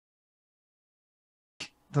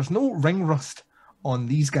there's no ring rust on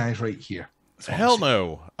these guys right here. Hell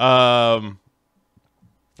no.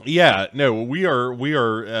 Yeah, no, we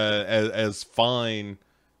are as fine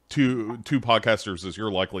two podcasters as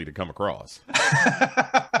you're likely to come across.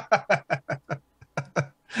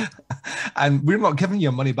 And we're not giving you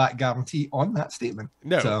a money back guarantee on that statement.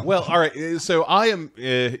 No. So. Well, all right. So I am,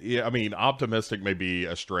 I mean, optimistic may be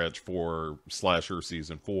a stretch for Slasher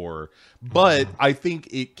Season 4, but I think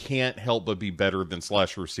it can't help but be better than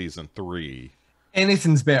Slasher Season 3.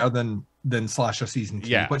 Anything's better than Slasher Season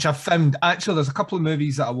 3, which I've found. Actually, there's a couple of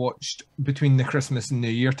movies that I watched between the Christmas and New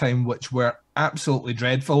Year time, which were absolutely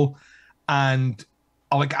dreadful. And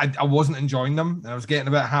I wasn't enjoying them. And I was getting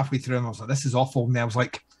about halfway through and I was like, this is awful. And I was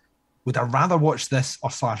like, would I rather watch this or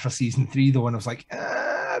Slasher Season 3 though? And I was like,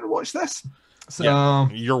 I'd watch this. So yeah,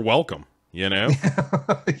 you're welcome, you know?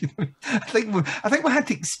 I think we had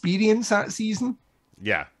to experience that season.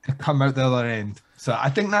 Yeah. To come out the other end. So I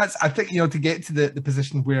think to get to the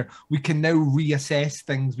position where we can now reassess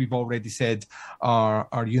things we've already said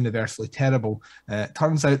are universally terrible. It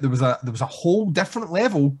turns out there was a whole different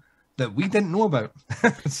level that we didn't know about.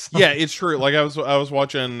 So. Yeah, it's true. Like I was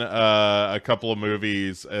watching a couple of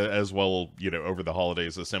movies as well, you know, over the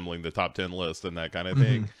holidays, assembling the top 10 list and that kind of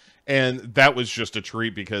thing. And that was just a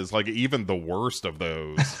treat because like even the worst of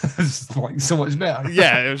those it's like so much better.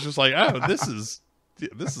 Yeah, it was just like, oh, this is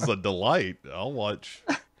a delight. I'll watch,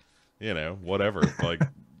 you know, whatever, like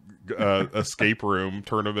Escape Room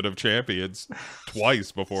Tournament of Champions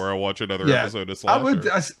twice before I watch another episode of Slasher.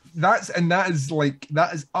 That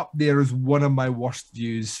is up there as one of my worst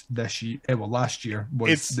views this year. Well, last year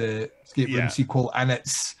was the Escape Room sequel, and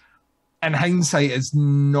it's in hindsight is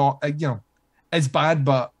not it's bad,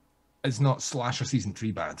 but it's not Slasher Season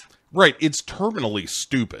 3 bad. Right, it's terminally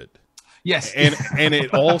stupid. Yes, and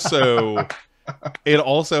it also. It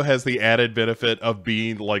also has the added benefit of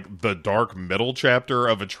being like the dark middle chapter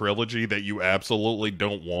of a trilogy that you absolutely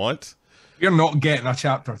don't want. You're not getting a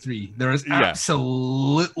chapter 3. There is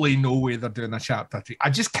absolutely no way they're doing a chapter 3.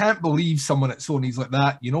 I just can't believe someone at Sony's like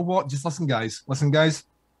that. You know what? Just listen, guys. We've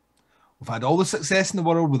had all the success in the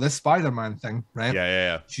world with this Spider-Man thing, right?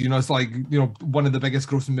 Yeah. You know, it's like, you know, one of the biggest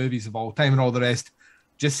grossing movies of all time and all the rest.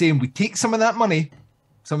 Just saying, we take some of that money,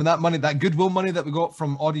 that goodwill money that we got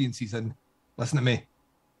from audiences and listen to me.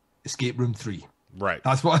 Escape Room 3. Right.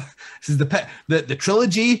 This is the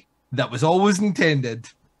trilogy that was always intended.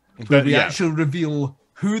 Where we actually reveal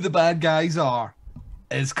who the bad guys are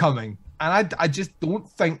is coming. And I just don't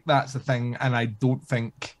think that's a thing, and I don't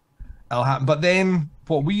think it'll happen. But then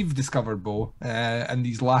what we've discovered, Bo, in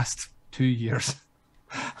these last 2 years,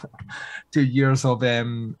 2 years of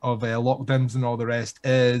lockdowns and all the rest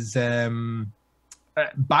is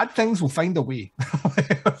bad things will find a way.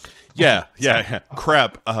 Yeah.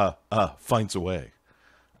 Crap finds a way.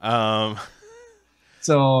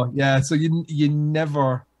 So you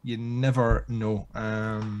never know.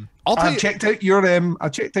 I checked out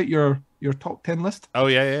your top 10 list. Oh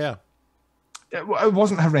yeah. It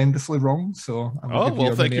wasn't horrendously wrong, so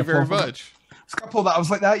thank you very much. There's a couple that I was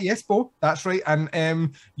like that. Yes, Bo, that's right.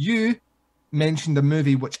 And you mentioned a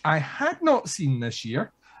movie which I had not seen this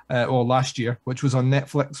year. Or last year, which was on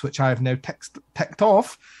Netflix, which I have now ticked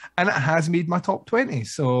off, and it has made my top 20.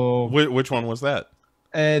 So, which one was that?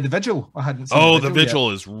 The Vigil. I hadn't seen. The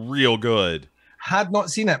Vigil is real good. Had not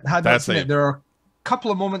seen it. There are a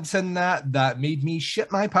couple of moments in that made me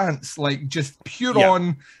shit my pants, like just pure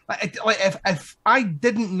on. Like if I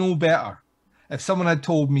didn't know better, if someone had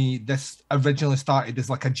told me this originally started as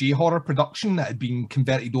like a J-horror production that had been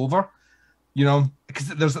converted over. You know, because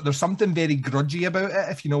there's something very grudgy about it,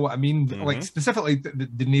 if you know what I mean. Like specifically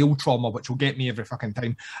the nail trauma, which will get me every fucking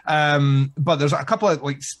time. But there's a couple of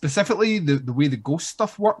like specifically the way the ghost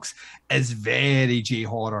stuff works is very J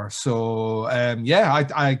horror. So I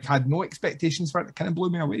had no expectations for it. It kind of blew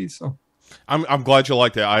me away. So I'm glad you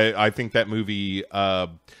liked it. I think that movie.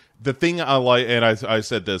 The thing I like, and I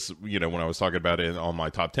said this, you know, when I was talking about it on my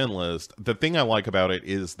top 10 list. The thing I like about it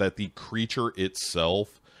is that the creature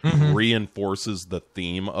itself. Reinforces the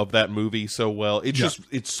theme of that movie so well.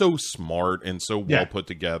 It's so smart and so well put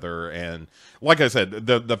together. And like I said,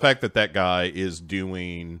 the fact that guy is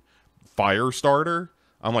doing Firestarter,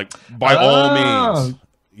 I'm like, by all means,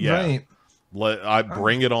 right. I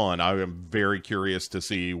bring it on. I am very curious to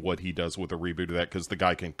see what he does with a reboot of that because the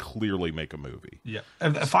guy can clearly make a movie. Yeah,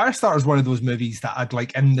 Firestarter is one of those movies that I'd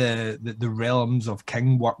like in the realms of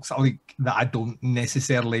King works. Like that, I don't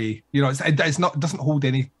necessarily, you know, it's not doesn't hold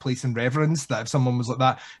any place in reverence. That if someone was like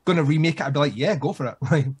that going to remake it, I'd be like, yeah, go for it.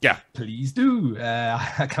 Like, yeah, please do.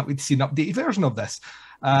 I can't wait to see an updated version of this.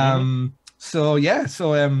 So yeah,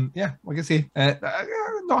 like I say,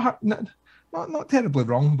 not terribly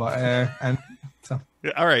wrong, but and so.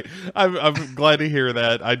 All right, I'm glad to hear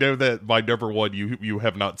that. I know that my number one you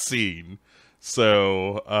have not seen,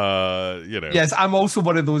 so you know. Yes, I'm also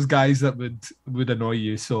one of those guys that would annoy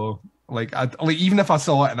you. So like, even if I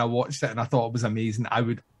saw it and I watched it and I thought it was amazing,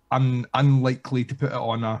 I'm unlikely to put it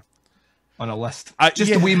on a list.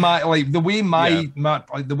 The way the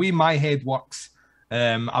way my head works.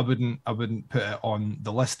 I wouldn't put it on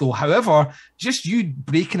the list though. However, just you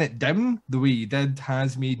breaking it down the way you did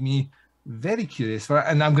has made me very curious for it.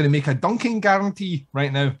 And I'm going to make a Duncan guarantee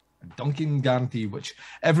right now. A Duncan guarantee, which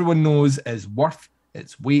everyone knows is worth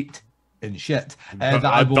its weight in shit.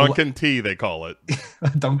 Duncan tea, they call it.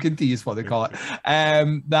 Duncan tea is what they call it.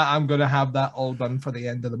 That I'm going to have that all done for the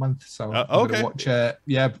end of the month. So I'm going to watch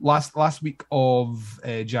it. Last week of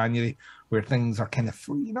January, where things are kind of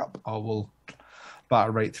freeing up. I will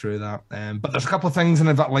batter right through that. But there's a couple of things in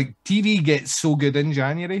it that, like, TV gets so good in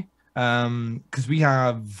January because we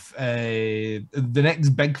have the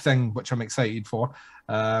next big thing, which I'm excited for,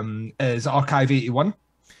 is Archive 81.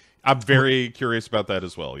 I'm very curious about that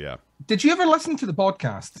as well, yeah. Did you ever listen to the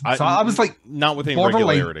podcast? I was like... Not with any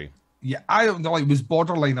regularity. Yeah, I was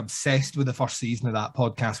borderline obsessed with the first season of that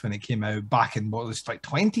podcast when it came out back in,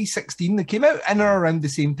 2016? It came out in or around the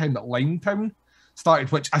same time that Limetown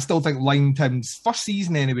started, which I still think Limetown's first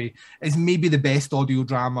season anyway is maybe the best audio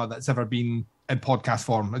drama that's ever been in podcast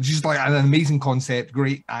form. It's just like an amazing concept,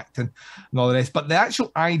 great acting and all the rest. But the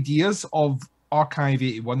actual ideas of Archive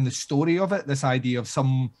 81, the story of it, this idea of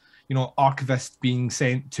some, archivist being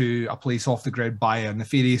sent to a place off the grid by a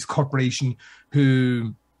nefarious corporation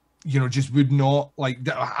who, just would not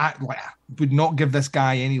would not give this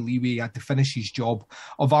guy any leeway. He had to finish his job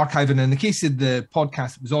of archiving. In the case of the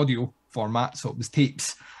podcast, it was audio format, so it was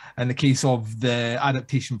tapes. In the case of the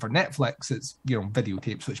adaptation for Netflix, it's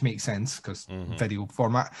videotapes, which makes sense because video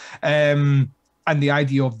format. And the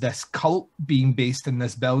idea of this cult being based in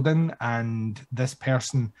this building, and this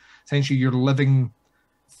person, essentially, you're living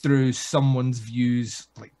through someone's views,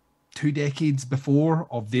 like 2 decades before,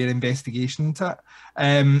 of their investigation into it.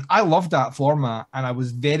 I loved that format, and I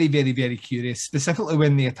was very, very, very curious, specifically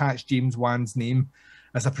when they attached James Wan's name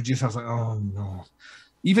as a producer. I was like, oh no.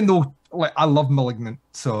 Even though, like, I love Malignant,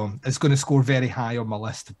 so it's going to score very high on my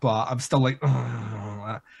list, but I'm still like,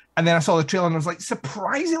 oh. And then I saw the trailer and I was like,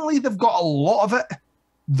 surprisingly, they've got a lot of it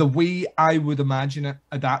the way I would imagine it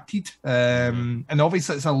adapted. And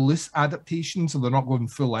obviously it's a loose adaptation, so they're not going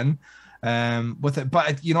full in with it.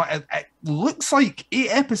 But, it looks like 8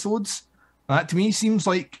 episodes. That to me seems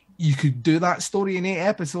like you could do that story in 8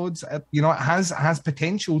 episodes. It has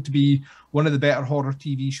potential to be one of the better horror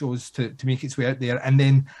TV shows to make its way out there. And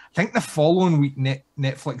then I think the following week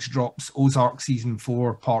Netflix drops Ozark season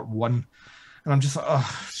 4 part 1, and I'm just like,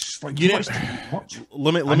 oh, just like, watch.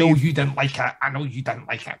 I know you didn't like it.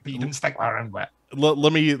 But you didn't stick around with it.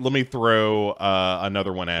 Let me throw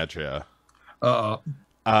another one at you.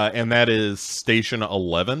 And that is Station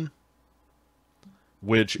 11.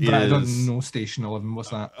 But I don't know Station 11. What's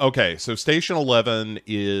that? Okay, so Station 11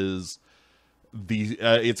 is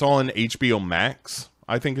it's on HBO Max,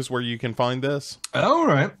 I think is where you can find this. Oh,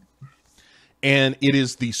 right. And it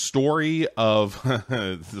is the story of,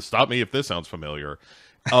 stop me if this sounds familiar,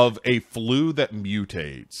 of a flu that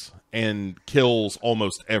mutates and kills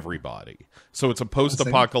almost everybody. So it's a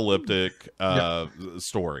post-apocalyptic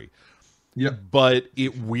story. Yeah. But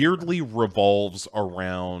it weirdly revolves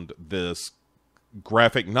around this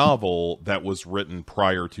graphic novel that was written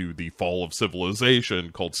prior to the fall of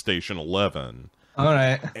civilization called Station 11. All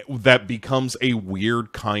right. That becomes a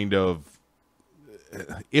weird kind of,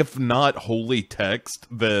 if not holy text,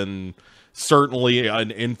 then certainly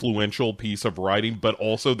an influential piece of writing, but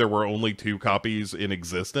also there were only 2 copies in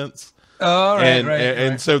existence. Oh, right,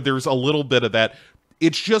 and so there's a little bit of that.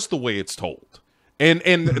 It's just the way it's told. And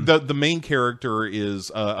the main character is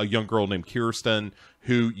a young girl named Kirsten,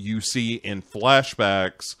 who you see in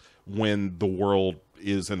flashbacks when the world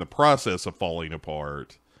is in the process of falling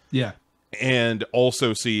apart. Yeah. And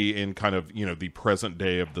also see in kind of, the present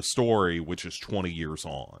day of the story, which is 20 years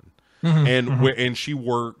on. And she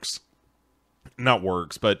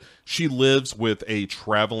but she lives with a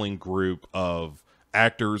traveling group of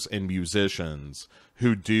actors and musicians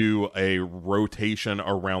who do a rotation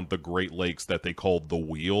around the Great Lakes that they call the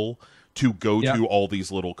Wheel to go to all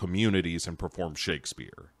these little communities and perform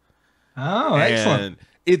Shakespeare. Oh, excellent.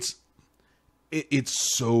 And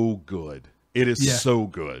it's so good. It is so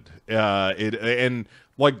good. And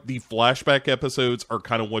like the flashback episodes are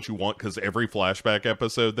kind of what you want, because every flashback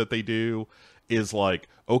episode that they do is like,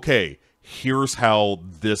 okay, here's how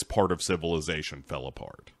this part of civilization fell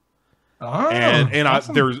apart. Oh, and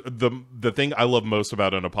awesome. there's the thing I love most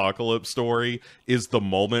about an apocalypse story is the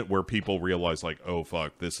moment where people realize, like, oh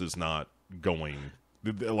fuck, this is not going,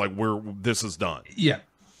 like, this is done. Yeah.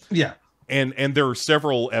 And there are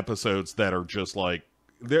several episodes that are just like,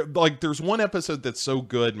 there's one episode that's so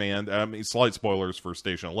good, man. I mean, slight spoilers for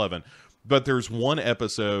Station 11, but there's one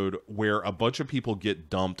episode where a bunch of people get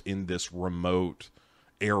dumped in this remote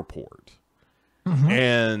airport,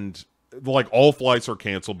 and like all flights are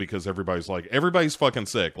canceled because everybody's fucking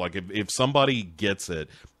sick. Like if somebody gets it,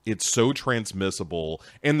 it's so transmissible.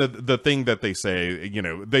 And the thing that they say, you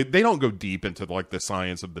know, they don't go deep into like the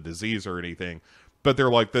science of the disease or anything, but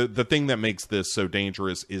they're like, the thing that makes this so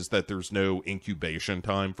dangerous is that there's no incubation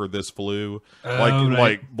time for this flu.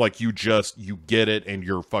 Like you get it and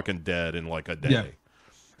you're fucking dead in like a day. Yeah.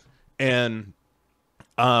 And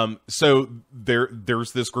so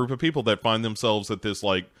there's this group of people that find themselves at this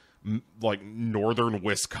like northern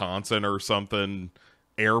Wisconsin or something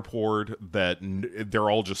airport that they're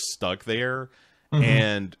all just stuck there.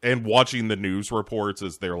 And watching the news reports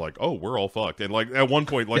as they're like, oh, we're all fucked. And like at one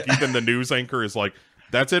point, like even the news anchor is like,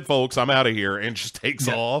 that's it, folks, I'm out of here, and just takes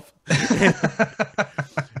off.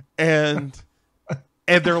 and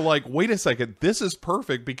they're like, wait a second, this is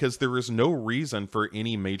perfect because there is no reason for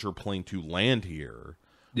any major plane to land here.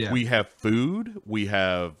 Yeah. We have food, we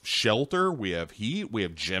have shelter, we have heat, we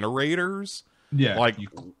have generators. Yeah, like you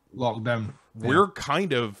lock down. We're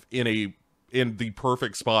kind of in the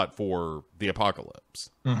perfect spot for the apocalypse.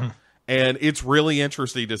 And it's really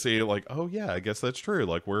interesting to see, like, oh yeah, I guess that's true.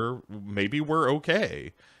 Like we're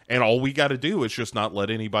okay, and all we got to do is just not let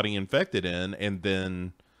anybody infected in, and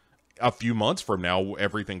then a few months from now,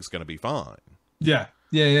 everything's going to be fine. Yeah.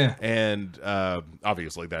 And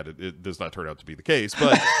obviously that it does not turn out to be the case,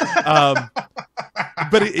 but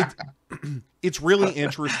but it's really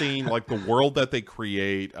interesting, like the world that they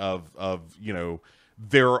create of you know,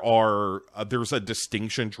 there's a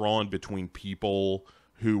distinction drawn between people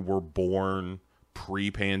who were born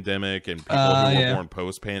pre-pandemic and people who were born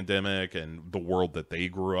post-pandemic, and the world that they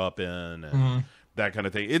grew up in, and that kind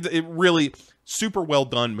of thing. It really super well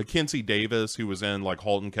done. Mackenzie Davis, who was in like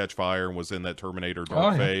 *Halt and Catch Fire* and was in that Terminator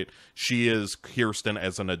Dark Fate, she is Kirsten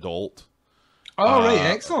as an adult. Right,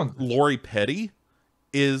 excellent. Lori Petty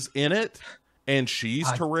is in it, and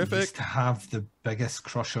she's terrific. I used to have the biggest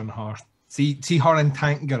crush on her. See her in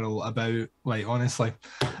Tank Girl. About, like, honestly,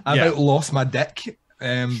 I about lost my dick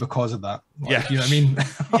because of that. Like, you know what I mean?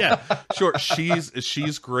 Yeah, sure.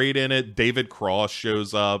 She's great in it. David Cross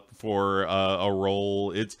shows up for a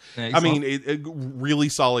role. It's, excellent. I mean, it really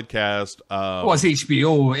solid cast. Well, it's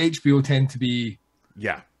HBO. HBO tend to be,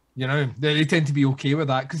 you know, they tend to be okay with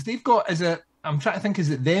that because they've got, I'm trying to think,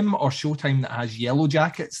 is it them or Showtime that has Yellow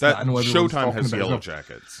Jackets? That I know Showtime has Yellow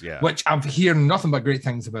Jackets, which I'm hearing nothing but great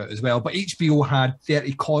things about as well. But HBO had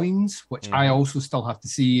 30 Coins, which I also still have to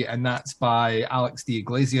see, and that's by Alex de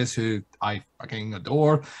Iglesias, who I fucking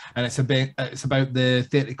adore. And it's about the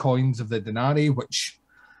 30 coins of the denarii, which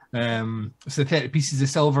it's the 30 pieces of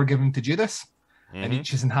silver given to Judas. And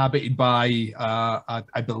each is inhabited by,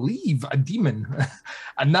 I believe, a demon.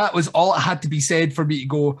 And that was all it had to be said for me to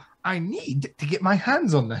go, I need to get my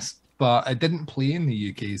hands on this. But it didn't play in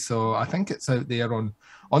the UK, so I think it's out there on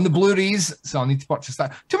the Blu-rays, so I'll need to purchase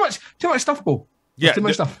that. Too much stuff, Bo. Yeah, too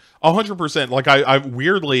much stuff. 100%. Like, I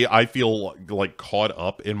weirdly, I feel like caught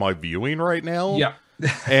up in my viewing right now. Yeah.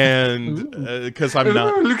 And because I'm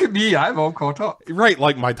not, look at me, I'm all caught up, right?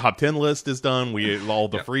 Like my top 10 list is done. All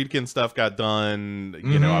the Friedkin stuff got done.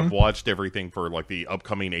 You know, I've watched everything for like the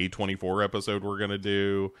upcoming A24 episode we're gonna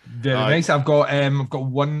do. Very nice. I've got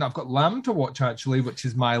Lamb to watch, actually, which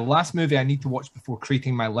is my last movie I need to watch before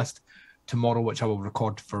creating my list tomorrow, which I will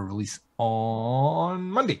record for release on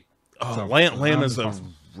Monday. So, Lamb is a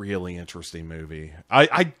really interesting movie.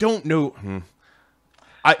 I don't know.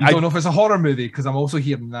 I don't know if it's a horror movie, because I'm also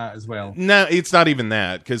hearing that as well. No, it's not even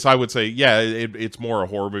that, because I would say, it's more a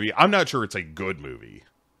horror movie. I'm not sure it's a good movie.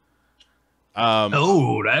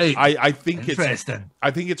 Right. I think interesting.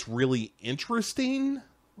 I think it's really interesting.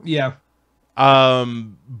 Yeah.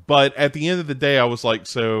 But at the end of the day, I was like,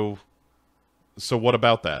 so what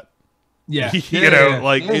about that? Yeah.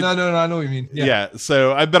 Like, no, I know what you mean. Yeah.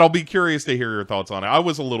 So but I'll be curious to hear your thoughts on it. I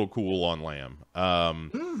was a little cool on Lamb.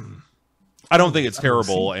 I don't think it's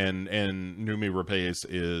terrible, and Noomi Rapace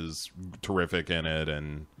is terrific in it,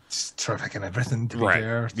 and it's terrific in everything. To be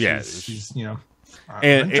fair, she's you know,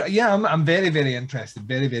 I'm very, very interested,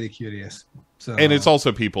 very, very curious. So, and it's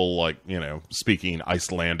also people like, you know, speaking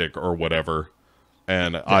Icelandic or whatever,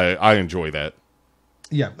 and I enjoy that.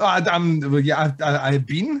 Yeah, I've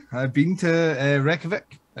been to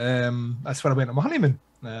Reykjavik. That's where I went on my honeymoon.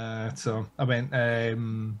 So I went.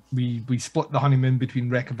 We split the honeymoon between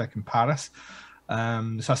Reykjavik and Paris. So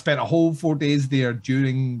I spent a whole 4 days there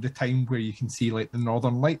during the time where you can see like the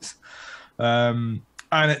Northern Lights. And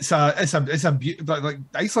it's a beautiful, like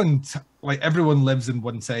Iceland. Like everyone lives in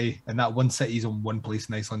one city, and that one city is on one place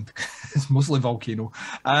in Iceland. It's mostly volcano.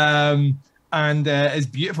 And it's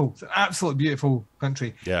beautiful. It's an absolutely beautiful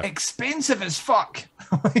country. Yeah. Expensive as fuck.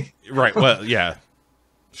 Right. Well, yeah.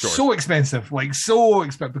 Sure. So expensive. Like so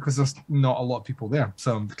expensive because there's not a lot of people there.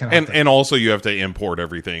 So and also you have to import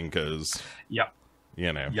everything because you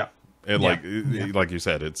know. Yeah. And like you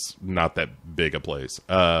said, it's not that big a place.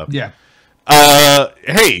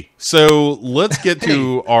 Hey, so let's get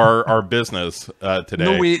to our business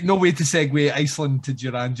today. No way to segue Iceland to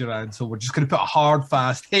Duran Duran. So we're just going to put a hard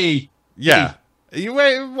fast. Hey. Yeah.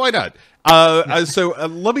 Why not? So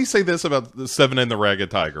let me say this about the Seven and the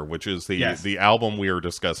Ragged Tiger, which is the album we are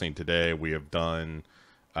discussing today. We have done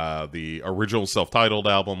the original self-titled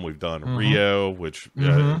album. We've done Rio, which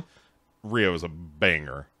Rio is a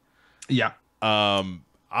banger. Yeah. Few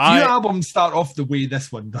albums start off the way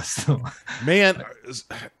this one does, though. Man,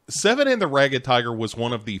 Seven and the Ragged Tiger was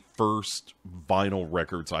one of the first vinyl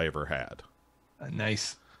records I ever had.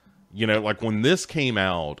 Nice. You know, like when this came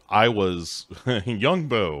out, I was young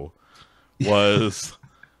Bo was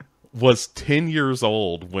 10 years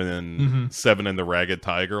old when Seven and the Ragged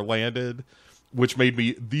Tiger landed, which made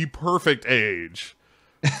me the perfect age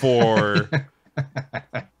for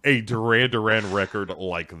a Duran Duran record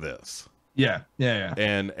like this. Yeah.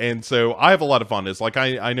 And so I have a lot of fun. It's like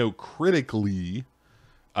I know critically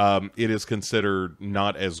it is considered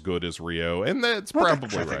not as good as Rio, and that's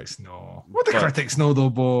probably right. What the critics know, though,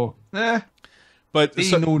 Bo? But they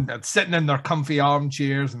know that sitting in their comfy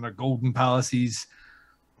armchairs and their golden palaces,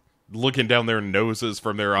 looking down their noses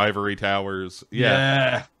from their ivory towers.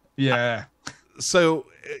 Yeah. So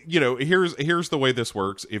you know, here's the way this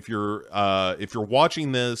works. If you're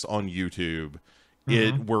watching this on YouTube,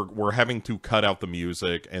 we're having to cut out the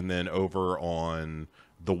music, and then over on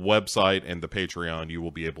the website and the Patreon, you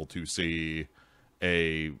will be able to see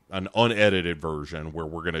an unedited version where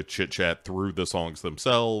we're going to chit chat through the songs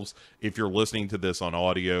themselves. If you're listening to this on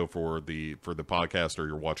audio for the podcast, or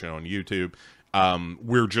you're watching on YouTube,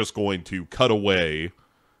 we're just going to cut away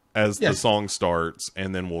as the song starts,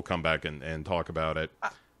 and then we'll come back and talk about it.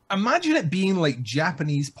 Imagine it being like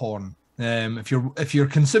Japanese porn. If you're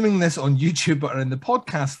consuming this on YouTube or in the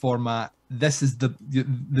podcast format, this is the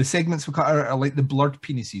segments we cut out are like the blurred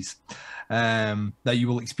penises that you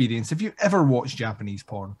will experience if you ever watch Japanese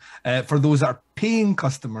porn. For those that are paying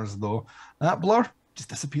customers, though, that blur just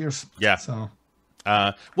disappears. Yeah. So,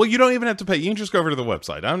 well, you don't even have to pay. You can just go over to the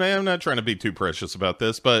website. I'm not trying to be too precious about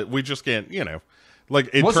this, but we just can't, you know.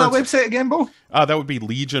 Like, what's that website again, Bo? That would be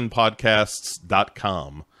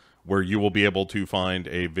legionpodcasts.com. Where you will be able to find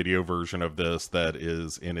a video version of this that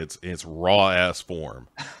is in its raw ass form.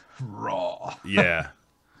 Raw. Yeah.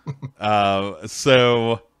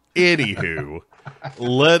 So anywho,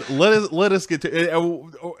 let us get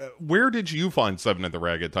to where did you find Seven and the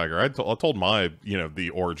Ragged Tiger? I told my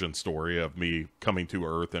the origin story of me coming to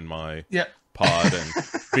Earth in my pod and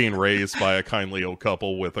being raised by a kindly old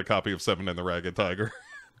couple with a copy of Seven and the Ragged Tiger.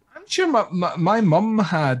 I'm sure my mum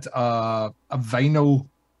had a vinyl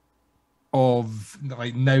of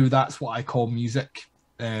like Now That's What I Call Music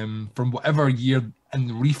from whatever year, and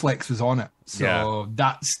the Reflex was on it. So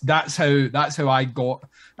that's how I got.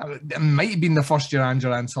 It might have been the first Duran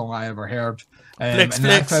Duran song I ever heard. Flex.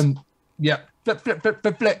 Flip,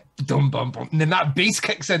 flip, flip, dum, bum, bum. And then that bass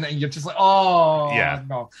kicks in, and you're just like, oh,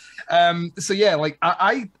 no. So yeah, like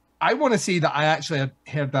I want to say that I actually had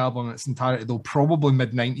heard the album in its entirety, though probably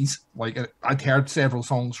mid-90s. Like I'd heard several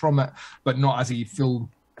songs from it, but not as a full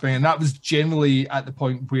thing. And that was generally at the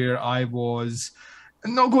point where I was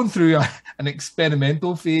not going through an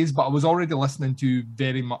experimental phase, but I was already listening to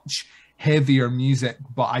very much heavier music,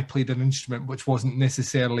 but I played an instrument which wasn't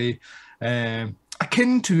necessarily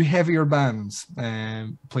akin to heavier bands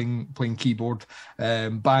playing keyboard.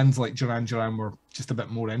 Bands like Duran Duran were just a bit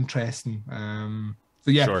more interesting. So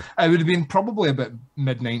yeah, sure. It would have been probably about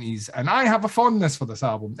mid-90s, and I have a fondness for this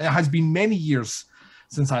album. It has been many years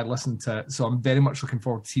since I listened to it, so I'm very much looking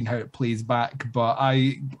forward to seeing how it plays back. But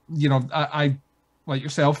I like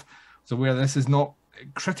yourself, so where this is not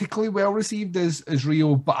critically well received as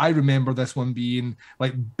Rio, but I remember this one being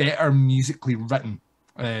like better musically written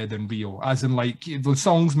than Rio. As in, like, the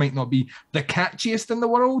songs might not be the catchiest in the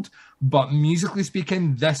world, but musically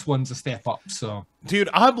speaking, this one's a step up. So, dude,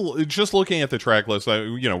 I'm just looking at the track list.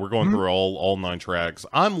 We're going through all 9 tracks.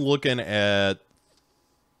 I'm looking at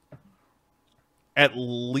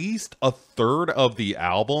least a third of the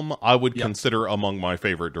album I would consider among my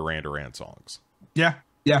favorite Duran Duran songs. Yeah.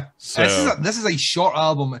 Yeah, so, this is a short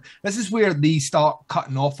album. This is where they start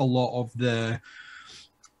cutting off a lot of the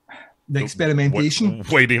experimentation.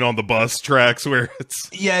 Waiting on the bus tracks where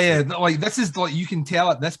it's... Yeah. Like, this is, like, you can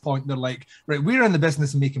tell at this point, they're like, right, we're in the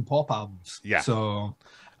business of making pop albums. Yeah. So,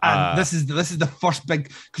 and this is the first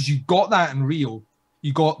big... Because you got that in Rio.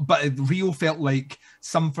 But Rio felt like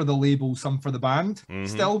some for the label, some for the band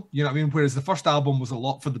still. You know what I mean? Whereas the first album was a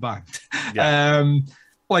lot for the band. Yeah.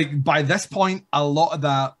 Like, by this point, a lot of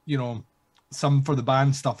that, some for the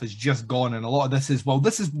band stuff is just gone. And a lot of this is,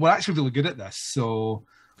 we're actually really good at this. So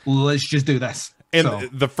let's just do this. And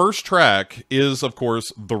the first track is, of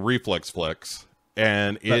course, the Reflex Flex.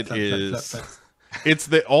 And it's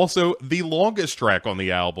also the longest track on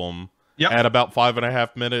the album at about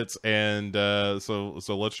 5.5 minutes. And so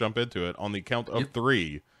let's jump into it. On the count of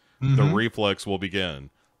 3, the Reflex will begin.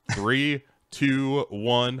 3, 2,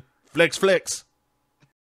 1, flex, flex.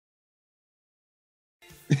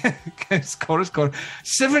 Chorus.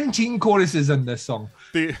 17 choruses in this song.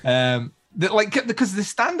 Because the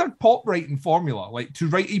standard pop writing formula, like to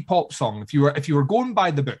write a pop song, if you were going by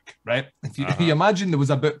the book, right? If you imagine there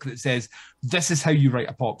was a book that says this is how you write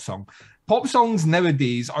a pop song. Pop songs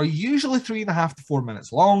nowadays are usually 3.5 to 4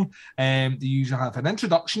 minutes long. They usually have an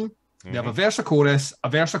introduction. They have a verse, a chorus,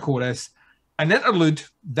 an interlude.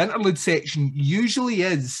 The interlude section usually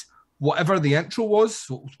is whatever the intro was,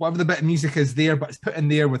 whatever the bit of music is there, but it's put in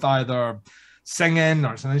there with either singing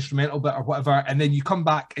or it's an instrumental bit or whatever, and then you come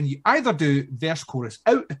back and you either do verse, chorus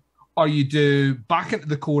out, or you do back into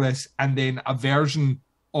the chorus and then a version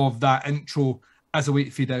of that intro as a way to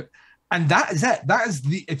fade out. And that is it. That is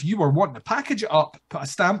if you were wanting to package it up, put a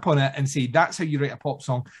stamp on it and say, that's how you write a pop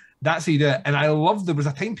song, that's how you do it. And I love, there was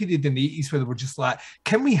a time period in the 80s where they were just like,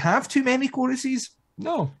 can we have too many choruses?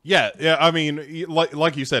 No. Yeah. I mean,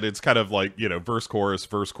 like you said, it's kind of like, verse, chorus,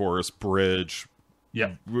 bridge,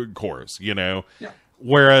 chorus, Yeah.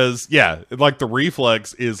 Whereas, like the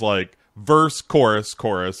Reflex is like verse, chorus,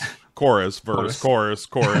 verse, chorus,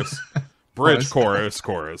 bridge, chorus.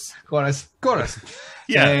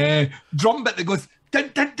 Yeah. Drum bit that goes dun,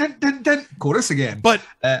 dun, dun, dun, dun, chorus again. But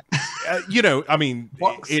I mean,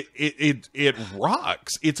 it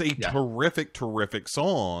rocks. It's a terrific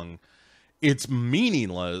song. It's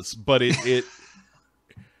meaningless, but it's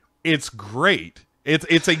great.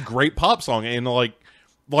 It's a great pop song, and like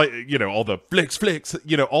all the flicks,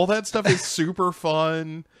 all that stuff is super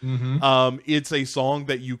fun. It's a song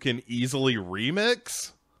that you can easily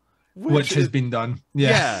remix, which has been done.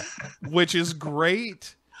 Which is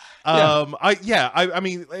great. I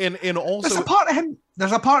mean, and also there's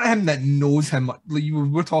a part of him that knows him. Like you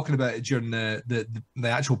were talking about it during the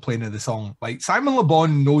actual playing of the song. Like Simon Le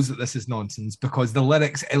Bon knows that this is nonsense because the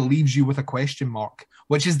lyrics, it leaves you with a question mark,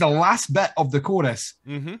 which is the last bit of the chorus.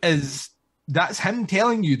 That's him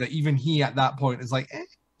telling you that even he at that point is like,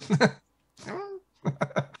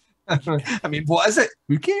 I mean, what is it?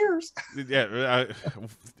 Who cares? How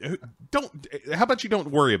about you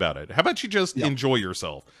don't worry about it? How about you just enjoy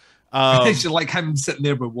yourself? It's like him sitting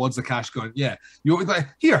there with wads of cash going, you like,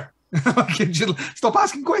 here, stop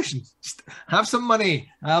asking questions. Just have some money.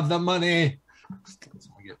 Have the money. I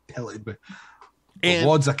get pelted by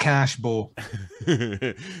wads of cash, Bo.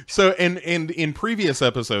 So, and in previous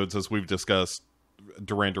episodes, as we've discussed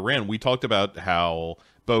Duran Duran, we talked about how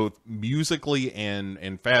both musically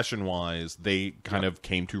and fashion-wise, they kind of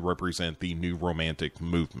came to represent the new romantic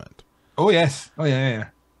movement. Oh, yes. Oh, yeah.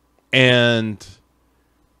 And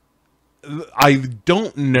I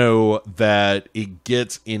don't know that it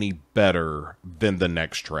gets any better than the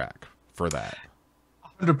next track for that.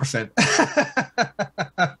 100%.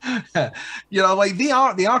 Like they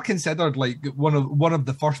are considered like one of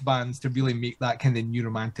the first bands to really make that kind of new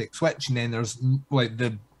romantic switch. And then there's like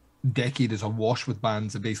the decade is awash with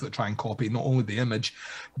bands that basically try and copy not only the image,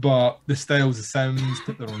 but the styles, the sounds,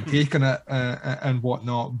 put their own take on it and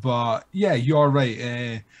whatnot. But yeah, you're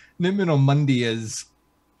right. New Moon on Monday is,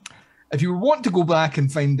 if you want to go back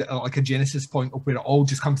and find like a genesis point of where it all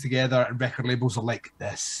just comes together and record labels are like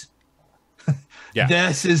this.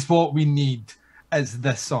 This is what we need as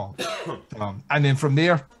this song. And then from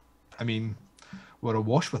there, I mean, we're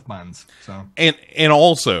awash with bands. So and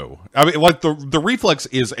also, I mean, like the Reflex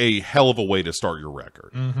is a hell of a way to start your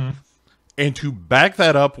record. And to back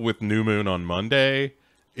that up with New Moon on Monday,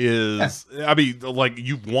 is, I mean, like,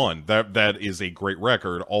 you've won. That is a great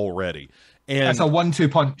record already. And that's a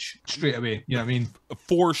 1-2 punch straight away. You know what I mean?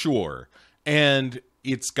 For sure. And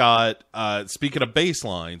it's got, speaking of bass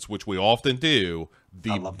lines, which we often do,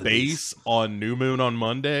 the bass on New Moon on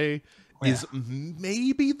Monday is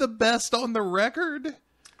maybe the best on the record.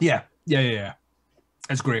 Yeah.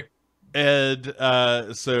 It's great. And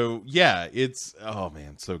so yeah, it's, oh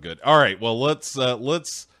man, so good. All right, well, let's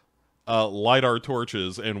light our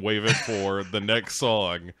torches and wave it for the next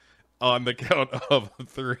song on the count of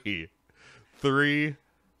 3. 3,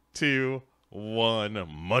 2, 1.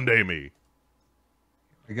 Monday Me. Here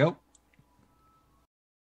we go.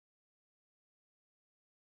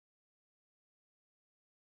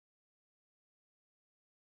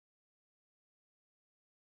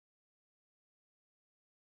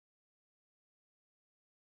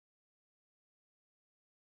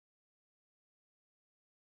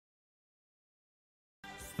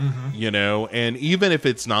 You know, and even if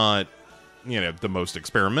it's not, you know, the most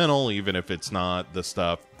experimental, even if it's not the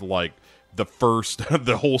stuff like the first,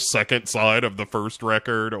 the whole second side of the first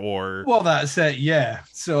record, or... Well, that's it, yeah.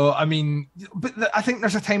 So, I mean, but I think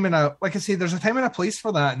there's a time and like I say, there's a time and a place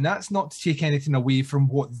for that, and that's not to take anything away from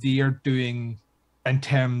what they're doing in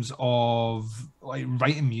terms of like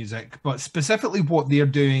writing music, but specifically what they're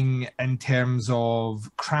doing in terms of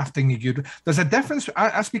crafting a good... There's a difference.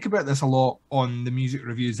 I speak about this a lot on the music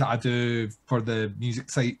reviews that I do for the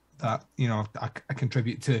music site that, you know, I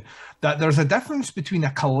contribute to, that there's a difference between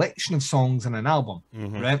a collection of songs and an album,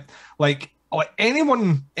 right? Like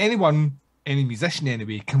anyone, any musician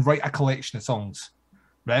anyway, can write a collection of songs,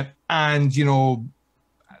 right? And, you know,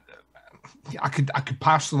 I could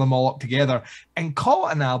parcel them all up together and call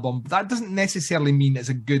it an album, but that doesn't necessarily mean it's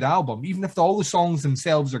a good album. Even if all the songs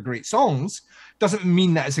themselves are great songs, doesn't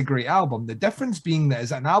mean that it's a great album. The difference being that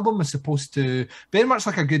is an album is supposed to, very much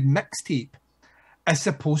like a good mixtape, is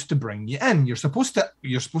supposed to bring you in. You're supposed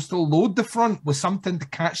to load the front with something to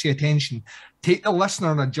catch your attention, take the listener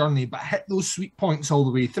on a journey, but hit those sweet points all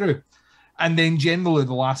the way through. And then generally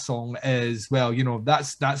the last song is, well, you know,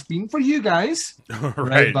 that's been for you guys.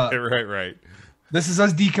 right. This is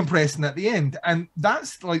us decompressing at the end. And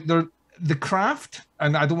that's like the craft,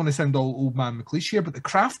 and I don't want to sound all old man McLeish here, but the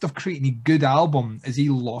craft of creating a good album is a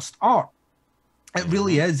lost art. It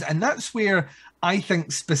really is. And that's where I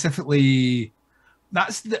think specifically,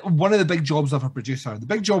 that's one of the big jobs of a producer. The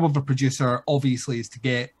big job of a producer, obviously, is to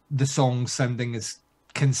get the song sounding as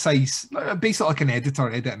concise, basically like an editor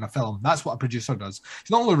editing a film. That's what a producer does.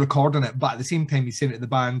 He's not only recording it, but at the same time he's saying to the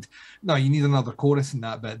band, no, you need another chorus in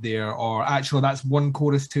that bit there, or actually that's one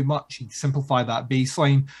chorus too much. You simplify that bass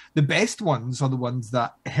line. The best ones are the ones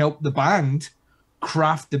that help the band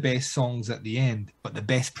craft the best songs at the end, but the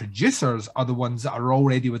best producers are the ones that are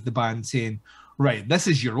already with the band saying, right, this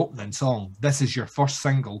is your opening song. This is your first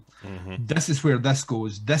single. This is where this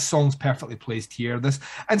goes. This song's perfectly placed here.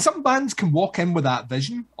 And some bands can walk in with that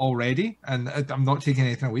vision already, and I'm not taking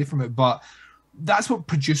anything away from it, but that's what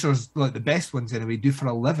producers, like the best ones anyway, do for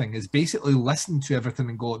a living, is basically listen to everything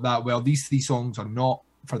and go, that, well, these 3 songs are not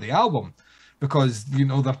for the album because, you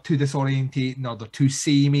know, they're too disorientating or they're too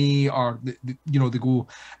samey, or, you know, they go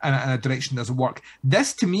in a direction that doesn't work.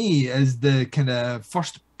 This, to me, is the kind of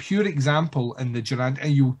first pure example in the Duran,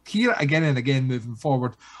 and you hear it again and again moving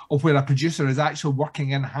forward, of where a producer is actually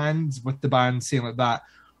working in hands with the band, saying like that,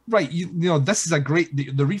 right, you know, this is a great,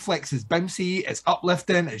 the Reflex is bouncy, it's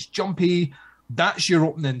uplifting, it's jumpy, that's your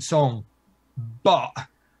opening song, but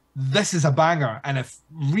this is a banger, and if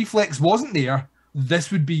Reflex wasn't there,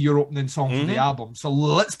 this would be your opening song for the album, so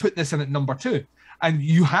let's put this in at number 2. And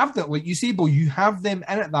you have that, like you say, Bo, you have them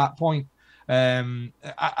in at that point.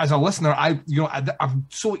 As a listener, I'm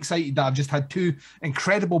so excited that I've just had 2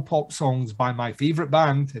 incredible pop songs by my favorite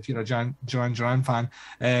band, if you're a Duran Duran fan,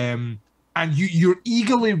 and you're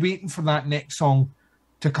eagerly waiting for that next song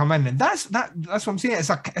to come in, and that's what I'm saying. It's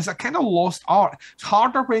a kind of lost art. It's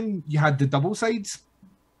harder when you had the double sides.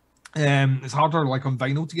 It's harder like on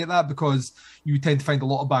vinyl to get that, because you tend to find a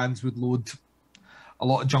lot of bands would load a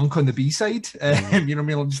lot of junk on the B-side, you know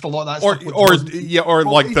what I mean? Just a lot of that stuff. Or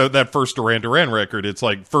like that first Duran Duran record, it's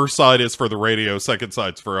like first side is for the radio, second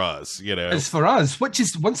side's for us, you know? It's for us, which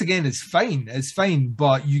is, once again, is fine. It's fine,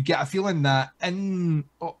 but you get a feeling that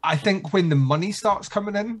I think when the money starts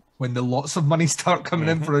coming in, when the lots of money start coming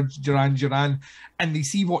in for a Duran Duran, and they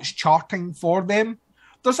see what's charting for them,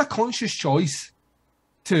 there's a conscious choice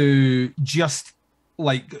to just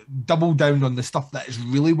like double down on the stuff that is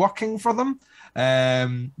really working for them,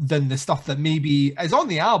 than the stuff that maybe is on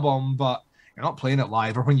the album, but you're not playing it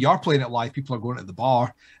live, or when you're playing it live, people are going to the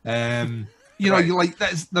bar. You You know, you like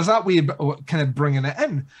there's that way of kind of bringing it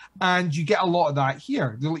in, and you get a lot of that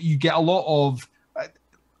here. You get a lot of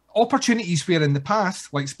opportunities where in the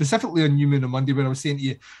past, like specifically on New Moon on Monday, where I was saying to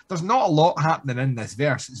you, there's not a lot happening in this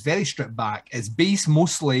verse. It's very stripped back. It's bass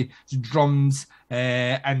mostly, it's drums,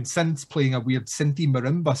 and synths playing a weird synthy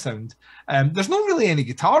marimba sound. There's not really any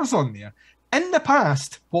guitars on there. In the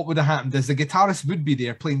past, what would have happened is the guitarist would be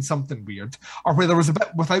there playing something weird, or where there was a bit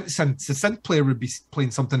without synths, the synth player would be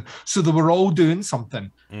playing something, so they were all doing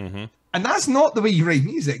something. Mm-hmm. And that's not the way you write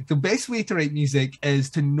music. The best way to write music is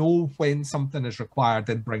to know when something is required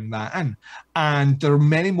and bring that in. And there are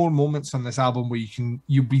many more moments on this album where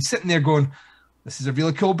you'll be sitting there going, this is a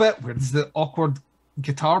really cool bit. Where does the awkward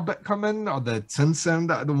guitar bit come in? Or the synth sound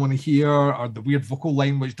that I don't want to hear? Or the weird vocal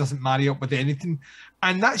line which doesn't marry up with anything?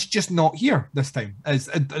 And that's just not here this time.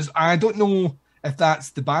 I don't know if that's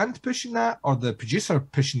the band pushing that or the producer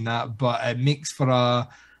pushing that, but it makes for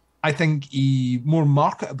I think a more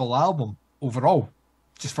marketable album overall,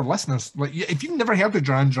 just for listeners. Like, if you've never heard of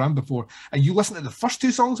Duran Duran before and you listen to the first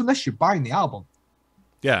two songs on this, you're buying the album.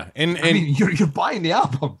 Yeah, and I mean, you're buying the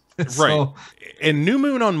album, right? So, and New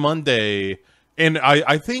Moon on Monday, and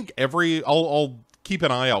I think I'll keep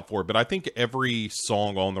an eye out for it, but I think every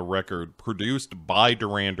song on the record produced by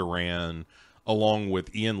Duran Duran, along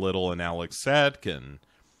with Ian Little and Alex Sadkin.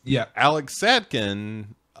 Yeah, Alex Sadkin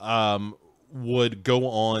would go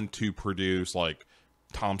on to produce like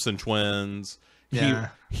Thompson Twins. Yeah.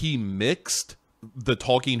 He mixed the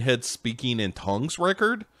Talking Heads Speaking in Tongues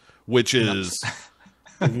record, which is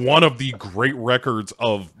one of the great records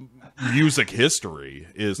of music history,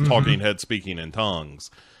 is Talking Heads Speaking in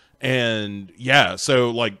Tongues. And yeah,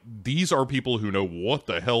 so like these are people who know what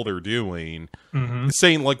the hell they're doing,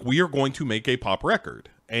 saying like, we are going to make a pop record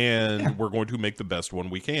and we're going to make the best one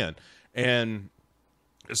we can. And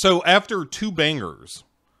so after two bangers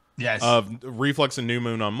of Reflex and New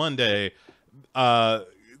Moon on Monday,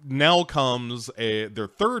 now comes their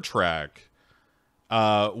third track,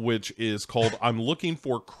 which is called I'm Looking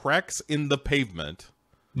for Cracks in the Pavement.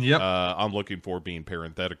 Yep. I'm looking for being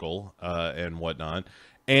parenthetical and whatnot.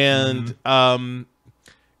 And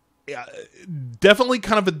definitely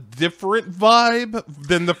kind of a different vibe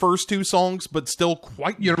than the first two songs, but still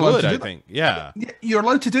quite good, I think. Yeah. You're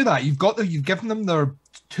allowed to do that. You've given them their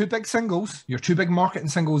two big singles, your two big marketing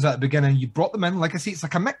singles at the beginning. You brought them in, like I say, it's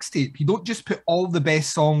like a mixtape. You don't just put all the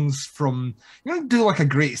best songs from, you don't do like a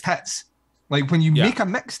greatest hits. Like when you make a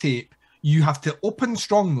mixtape, you have to open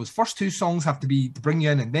strong. Those first two songs have to be to bring you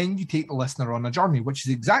in, and then you take the listener on a journey, which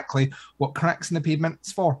is exactly what Cracks in the Pavement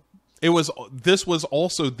is for. This was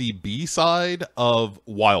also the B-side of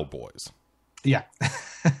Wild Boys. Yeah.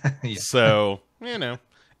 So,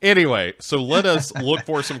 Anyway, so let us look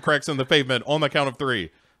for some Cracks in the Pavement on the count of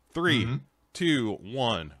three. 3, 2,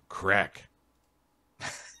 1, crack.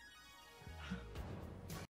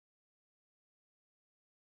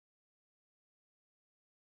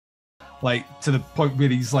 Like, to the point where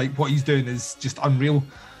he's like, what he's doing is just unreal.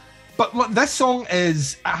 But look, this song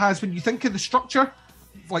has, when you think of the structure,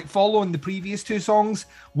 like following the previous two songs,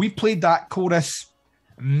 we played that chorus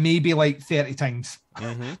maybe like 30 times.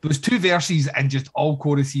 There was two verses and just all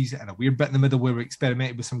choruses and a weird bit in the middle where we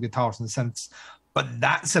experimented with some guitars and synths. But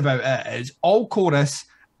that's about it. It's all chorus,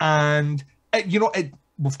 and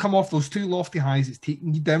we've come off those two lofty highs. It's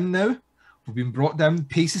taking you down now. We've been brought down.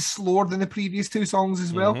 Pace is slower than the previous two songs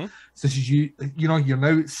as well. So this is you're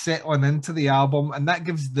now settling into the album, and that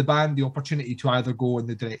gives the band the opportunity to either go in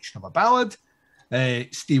the direction of a ballad,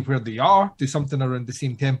 stay where they are, do something around the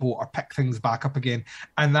same tempo, or pick things back up again.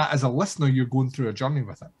 And that, as a listener, you're going through a journey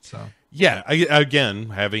with it. So yeah, again,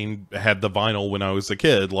 having had the vinyl when I was a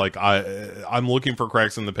kid, like I'm looking for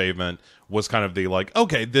Cracks in the Pavement was kind of the like,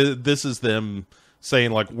 okay, this is them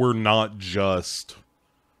saying like, we're not just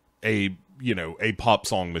a pop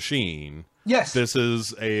song machine. Yes, this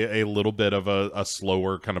is a little bit of a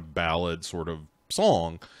slower kind of ballad sort of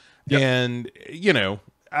song. And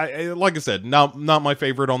like I said, not my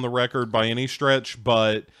favorite on the record by any stretch,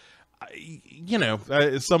 but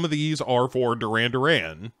some of these are for Duran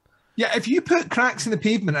Duran. Yeah, if you put Cracks in the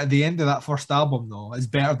Pavement at the end of that first album, though, it's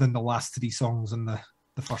better than the last three songs on the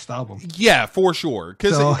first album. Yeah, for sure.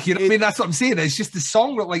 So, that's what I'm saying. It's just the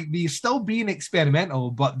song that, like, they're still being experimental,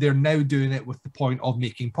 but they're now doing it with the point of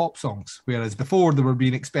making pop songs, whereas before they were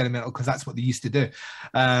being experimental because that's what they used to do.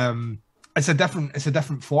 It's a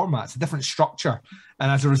different format, it's a different structure, and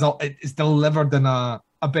as a result, it's delivered in a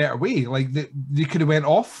better way. Like they could have went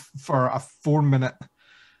off for a 4-minute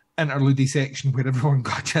interlude section where everyone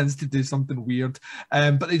got a chance to do something weird,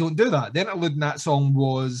 but they don't do that. The interlude in that song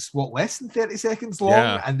was less than 30 seconds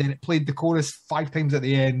long, and then it played the chorus 5 times at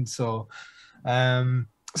the end. So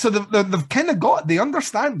So they've kind of got, they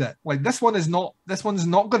understand it. Like this one's not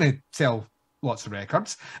going to sell lots of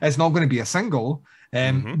records. It's not going to be a single.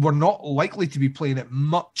 We're not likely to be playing it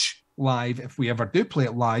much live if we ever do play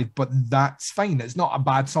it live, but that's fine. It's not a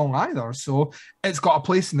bad song either. So it's got a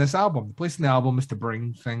place in this album. The place in the album is to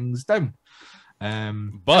bring things down.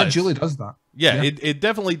 But Julie does that. Yeah, it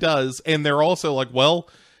definitely does. And they're also like, well,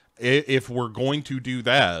 if we're going to do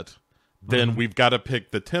that, then we've got to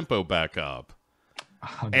pick the tempo back up.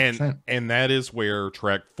 100%. And that is where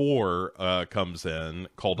track 4 comes in,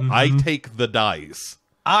 called I Take the Dice.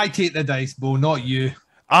 I take the dice, Bo, not you.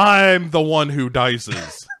 I'm the one who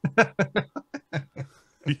dices.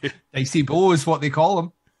 Dicey Bo is what they call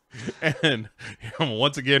him. And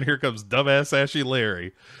once again, here comes dumbass Ashy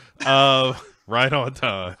Larry. Right on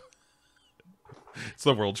time. It's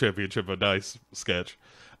the World Championship of Dice sketch.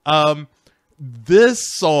 This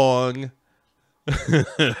song...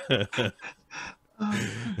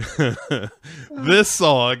 this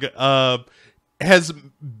song has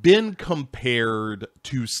been compared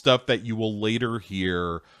to stuff that you will later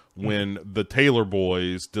hear when the Taylor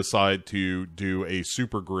Boys decide to do a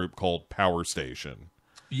supergroup called Power Station.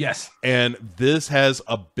 Yes. And this has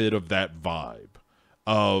a bit of that vibe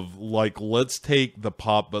of like, let's take the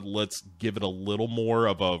pop, but let's give it a little more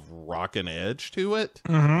of a rockin' edge to it.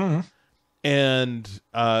 And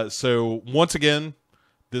so once again,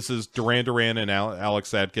 this is Duran Duran and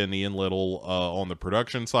Alex Adkin, Ian Little on the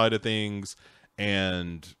production side of things.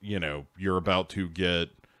 And, you know, you're about to get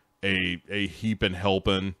a heap and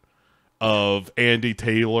helping of Andy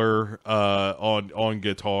Taylor on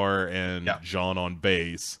guitar and John on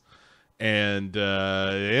bass. And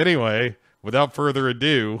anyway, without further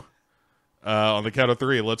ado, on the count of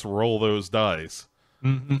 3, let's roll those dice.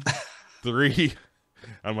 3,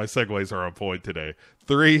 and my segues are on point today.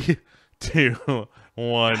 3, 2,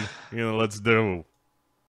 1, let's do.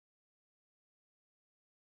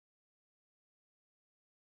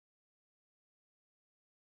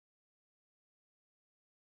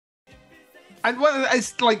 And what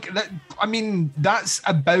it's like that, I mean, that's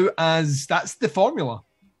the formula.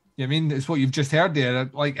 I mean, it's what you've just heard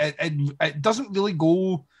there. Like it doesn't really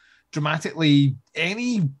go dramatically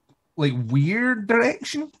any like weird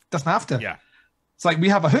direction. Doesn't have to. Yeah. It's like we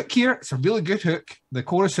have a hook here. It's a really good hook. The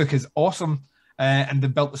chorus hook is awesome. And they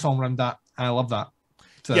built the song around that. And I love that.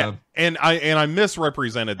 So, yeah, and I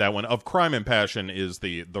misrepresented that one. Of Crime and Passion is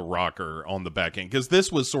the rocker on the back end, because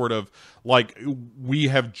this was sort of like we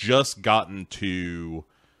have just gotten to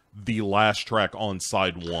the last track on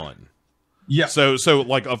side 1. Yeah. So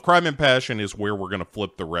like Of Crime and Passion is where we're gonna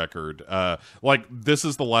flip the record. Like this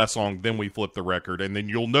is the last song, then we flip the record, and then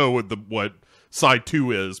you'll know what side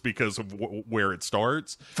 2 is because of where it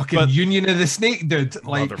starts. Fucking Union of the Snake, dude.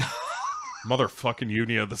 Like motherfucking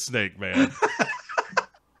Union of the Snake, man.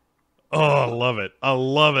 Oh, I love it. I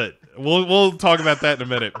love it. We'll talk about that in a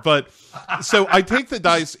minute. But so I Take the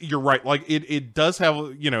Dice, you're right. Like it does have,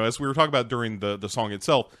 as we were talking about during the song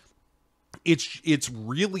itself, it's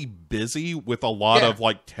really busy with a lot of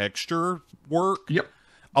like texture work. Yep.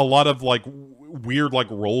 A lot of like weird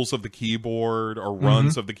like rolls of the keyboard or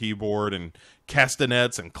runs of the keyboard and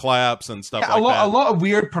castanets and claps and stuff like that. A lot of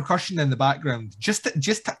weird percussion in the background just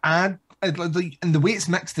to add. And the way it's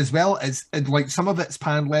mixed as well is like some of it's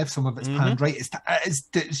panned left, some of it's panned right. It's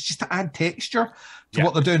just to add texture to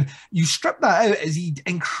what they're doing. You strip that out as an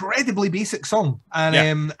incredibly basic song,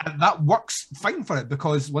 and that works fine for it,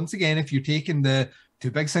 because once again, if you're taking the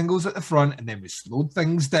 2 big singles at the front and then we slowed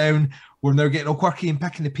things down, we're now getting all quirky and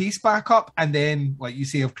picking the pace back up, and then like you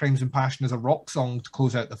say, Of Crimes and Passion as a rock song to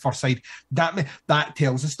close out the first side, that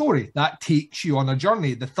tells a story, that takes you on a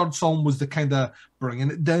journey. The third song was the kind of bringing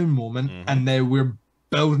it down moment, and now we're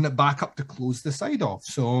building it back up to close the side off.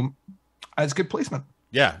 So it's good placement.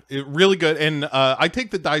 Yeah, really good. And I Take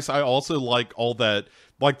the Dice, I also like all that,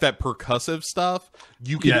 like that percussive stuff.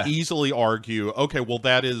 You can easily argue, okay, well,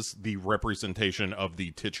 that is the representation of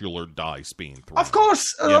the titular dice being thrown. Of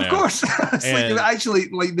course. It's like actually,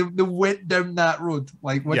 like they went down that road,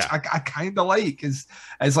 like which I kind of like. Is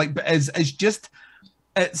just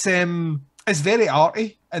it's very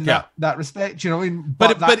arty in that respect. You know what I mean?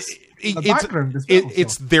 But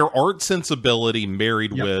it's their art sensibility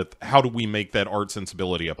married with how do we make that art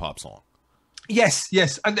sensibility a pop song. Yes,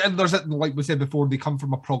 and there's like we said before, they come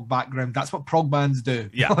from a prog background. That's what prog bands do.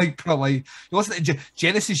 Yeah, like you listen to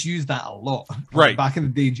Genesis used that a lot. Right back in the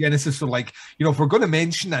day, Genesis were like, if we're going to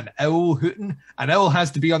mention an owl hooting, an owl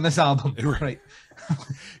has to be on this album, right?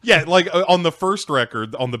 Yeah, like on the first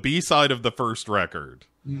record, on the B side of the first record,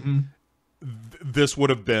 this would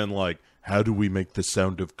have been like, how do we make the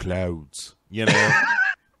sound of clouds?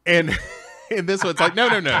 And And this one's like,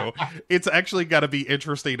 no. It's actually got to be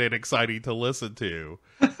interesting and exciting to listen to.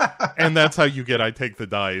 And that's how you get I Take the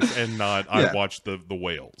Dice and not I Watch the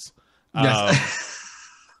Whales. Yes.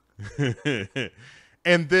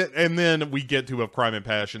 And then we get to Of Crime and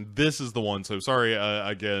Passion. This is the one. So sorry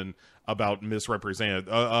again about misrepresented.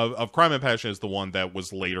 Of Crime and Passion is the one that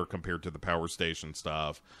was later compared to the Power Station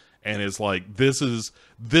stuff, and is like this is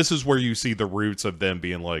where you see the roots of them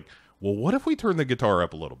being like, well, what if we turn the guitar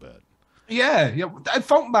up a little bit? Yeah. And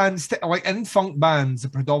funk bands, like in funk bands, the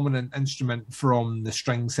predominant instrument from the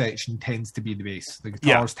string section tends to be the bass. The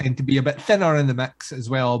guitars tend to be a bit thinner in the mix as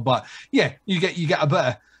well. But yeah, you get a bit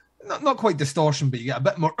of not quite distortion, but you get a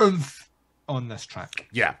bit more oomph on this track.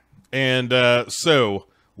 Yeah, and so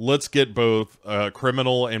let's get both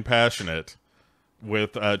Criminal and Passionate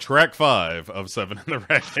with track 5 of 7 in the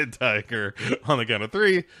Ragged Tiger on the count of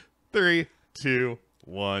 3, 3, 2,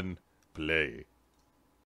 1, play.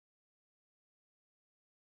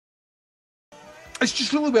 It's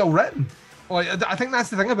just really well written. Like, I think that's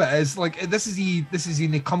the thing about it, is like this is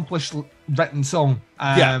an accomplished written song,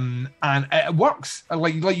 and it works.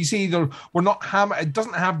 Like you say, we're not it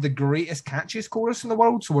doesn't have the greatest catchiest chorus in the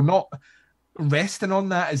world, so we're not resting on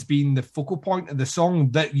that as being the focal point of the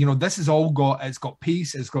song. That this has all it's got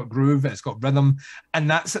pace, it's got groove, it's got rhythm, and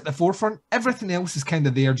that's at the forefront. Everything else is kind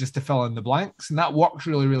of there just to fill in the blanks, and that works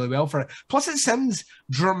really, really well for it. Plus, it sounds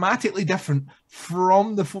dramatically different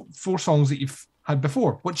from the 4 songs that you've had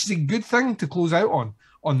before, which is a good thing to close out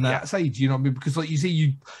on that side, because like you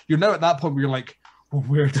say, you're now at that point where you're like, well,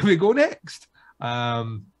 where do we go next?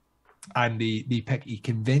 And they pick a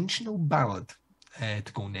conventional ballad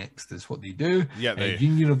to go next is what they do. Yeah,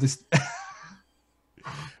 Union of this.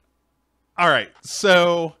 All right,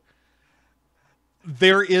 so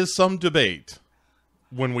there is some debate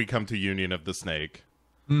when we come to Union of the Snake.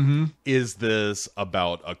 Mm-hmm. Is this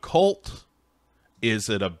about a cult? Is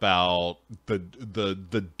it about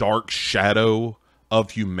the dark shadow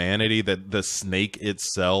of humanity, that the snake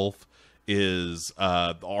itself is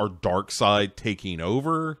our dark side taking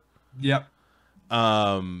over? Yep.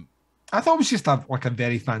 I thought it was just a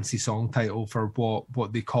very fancy song title for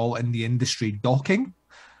what they call in the industry docking.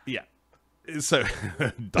 Yeah. So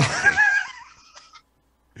docking.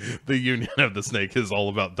 The Union of the Snake is all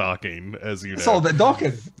about docking, as you know. It's all about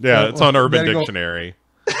docking. Yeah, it's on Urban Dictionary.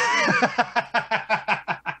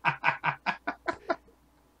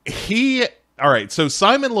 All right, so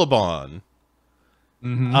Simon Le Bon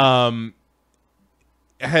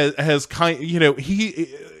has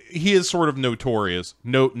he is sort of notorious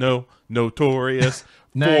notorious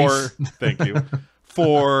nice. For thank you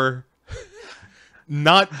for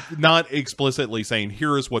not explicitly saying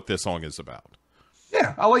here is what this song is about.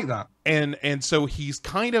 Yeah, I like that. And so he's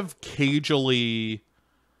kind of cagily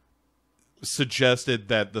suggested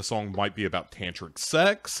that the song might be about tantric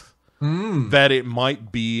sex. That it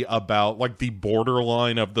might be about, like, the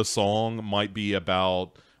borderline of the song might be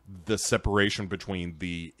about the separation between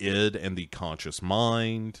the id and the conscious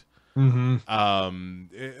mind. Like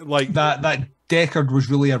that Deckard was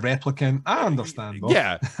really a replicant. I understand, though.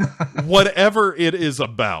 Yeah. Whatever it is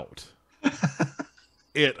about,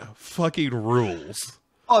 it fucking rules.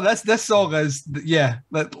 Oh, this song is, yeah.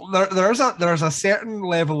 There's a certain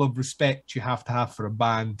level of respect you have to have for a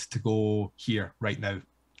band to go here right now.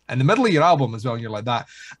 In the middle of your album as well, and you're like that.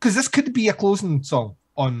 Because this could be a closing song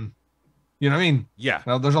on, you know what I mean? Yeah.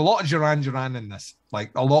 Well, there's a lot of Duran Duran in this.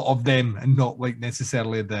 Like, a lot of them, and not like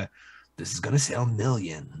necessarily this is going to sell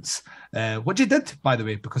millions. Which it did, by the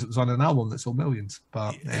way, because it was on an album that sold millions.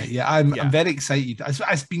 But I'm very excited.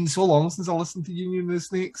 It's been so long since I listened to Union of the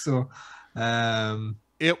Snake, so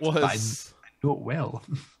it was... I know it well.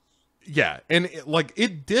 Yeah, and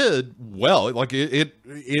it did well. Like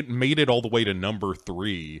it made it all the way to number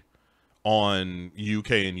 3 on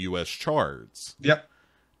UK and US charts. Yep.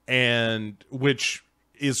 And which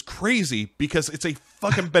is crazy because it's a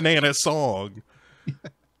fucking banana song.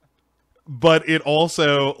 But it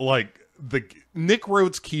also, like, the Nick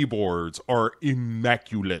Rhodes keyboards are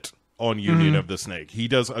immaculate on Union of the Snake. He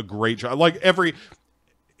does a great job. Like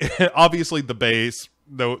obviously the bass,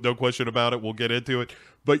 no question about it. We'll get into it.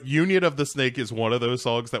 But Union of the Snake is one of those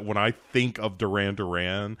songs that when I think of Duran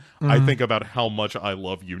Duran, I think about how much I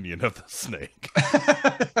love Union of the Snake.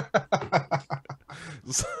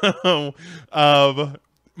 So,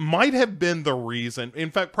 might have been the reason,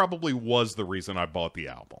 in fact, probably was the reason I bought the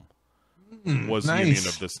album, was nice. Union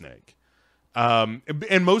of the Snake. And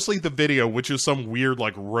mostly the video, which is some weird,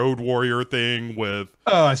 like, Road Warrior thing with...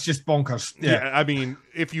 Oh, it's just bonkers. Yeah. I mean,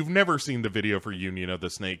 if you've never seen the video for Union of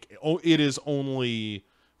the Snake, it is only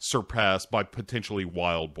surpassed by potentially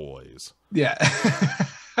Wild Boys. Yeah.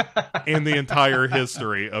 in the entire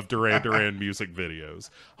history of Duran Duran music videos.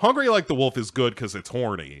 Hungry Like the Wolf is good because it's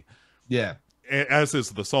horny. Yeah. As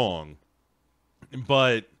is the song.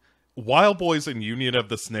 But Wild Boys and Union of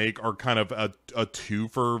the Snake are kind of a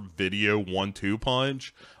two-for video 1-2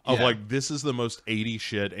 punch of like, this is the most 80s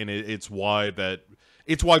shit, and it's why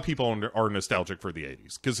people are nostalgic for the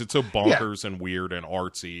 80s, because it's so bonkers and weird and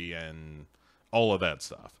artsy and all of that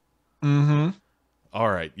stuff. Mm-hmm. All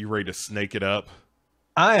right, you ready to snake it up?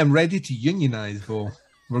 I am ready to unionize, Bo.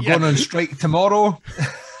 We're going on strike tomorrow.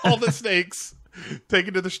 All the snakes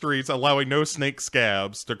taken to the streets, allowing no snake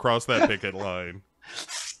scabs to cross that picket line.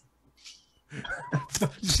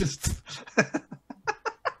 Just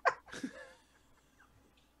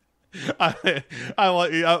I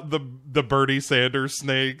like the Bernie Sanders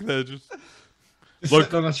snake that just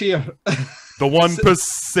look on a chair. The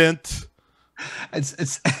 1%.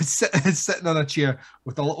 It's sitting on a chair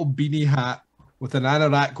with a little beanie hat with an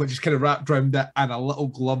anorak which is kind of wrapped around it and a little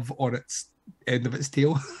glove on its end of its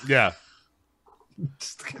tail. Yeah.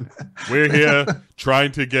 We're here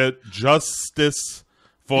trying to get justice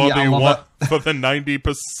for the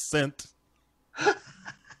 90%.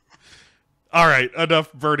 All right,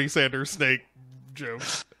 enough Bernie Sanders snake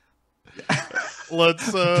jokes.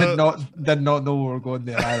 Let's did not know we were going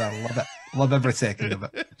there either. Love it. Love every second of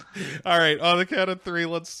it. All right, on the count of 3,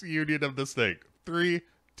 let's Union of the Snake. 3,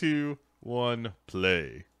 2, 1,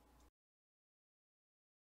 play.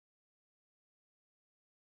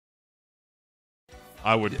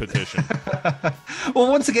 I would petition. Well,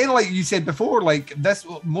 once again, like you said before, like this,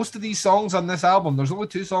 most of these songs on this album, there's only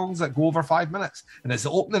 2 songs that go over 5 minutes, and it's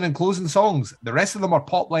the opening and closing songs. The rest of them are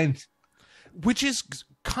pop length, which is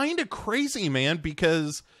kind of crazy, man,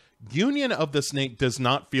 because Union of the Snake does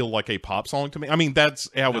not feel like a pop song to me. I mean, that's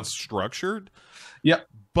how it's structured. Yep.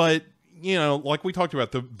 But, you know, like we talked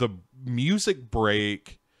about, the music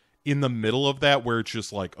break in the middle of that, where it's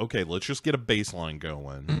just like, okay, let's just get a bass line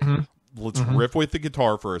going. Mm-hmm. Let's riff with the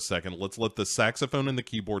guitar for a second. Let's let the saxophone and the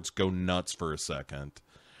keyboards go nuts for a second.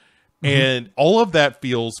 And all of that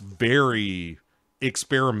feels very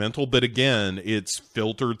experimental, but again, it's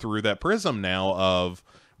filtered through that prism now of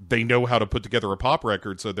they know how to put together a pop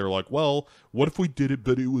record, so they're like, well, what if we did it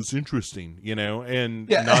but it was interesting, you know, and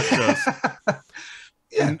not just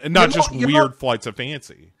not just weird flights of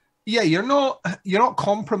fancy. Yeah, you're not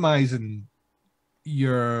compromising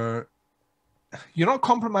you're not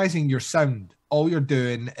compromising your sound. All you're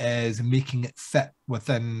doing is making it fit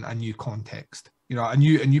within a new context. You know, a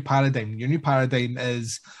new paradigm. Your new paradigm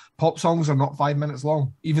is pop songs are not 5 minutes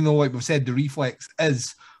long, even though, like we've said, the reflex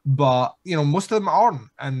is. But, you know, most of them aren't.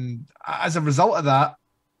 And as a result of that,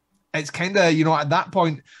 it's kind of, you know, at that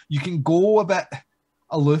point, you can go a bit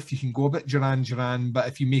aloof, you can go a bit Duran, but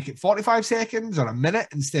if you make it 45 seconds or a minute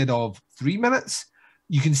instead of 3 minutes,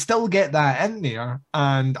 you can still get that in there.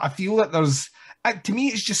 And I feel that to me,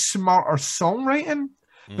 it's just smarter songwriting.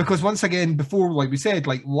 Because once again, before, like we said,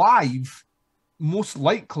 like live, most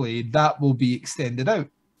likely that will be extended out.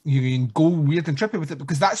 You can go weird and trippy with it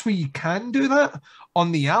because that's where you can do that.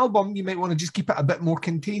 On the album, you might want to just keep it a bit more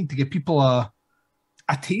contained to give people a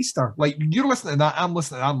taster. Like, you're listening to that, I'm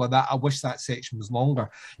listening to that, like that. I wish that section was longer.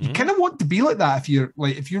 You kind of want to be like that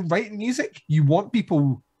if you're writing music. You want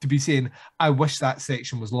people to be saying, I wish that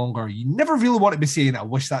section was longer. You never really want to be saying, I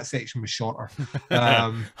wish that section was shorter. You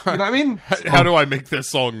know what I mean? How do I make this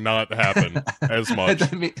song not happen as much?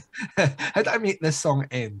 How do I make this song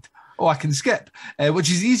end? Oh, I can skip, which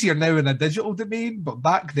is easier now in a digital domain, but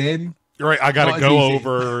back then, right? I gotta go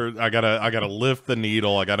over. I gotta lift the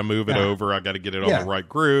needle. I gotta move it over. I gotta get it on the right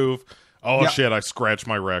groove. Oh shit! I scratched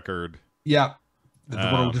my record. Yeah, the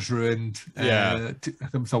world is ruined. There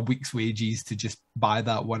was a week's wages to just buy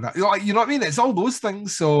that one. You know what I mean? It's all those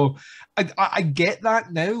things. So I get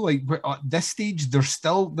that now. Like, at this stage,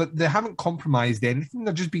 they haven't compromised anything.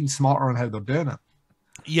 They're just being smarter on how they're doing it.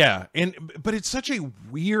 Yeah, but it's such a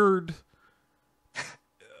weird.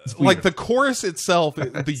 Like the chorus itself,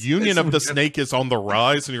 the Union of the Snake is on the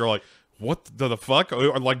rise, and you're like, "What the fuck?"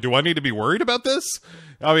 Or like, do I need to be worried about this?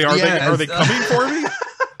 I mean, are they coming for me?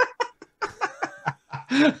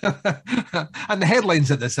 And the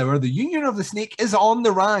headlines at this hour: the Union of the Snake is on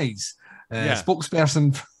the rise.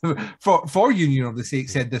 Spokesperson for Union of the Snake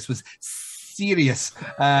said this was serious.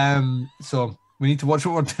 So. We need to watch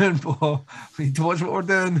what we're doing, Paul. We need to watch what we're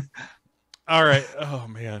doing. All right. Oh,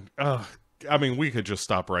 man. I mean, we could just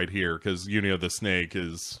stop right here because Union of the Snake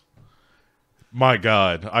is... My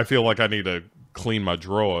God. I feel like I need to clean my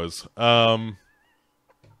drawers. But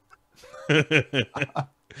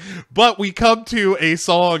we come to a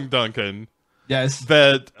song, Duncan. Yes.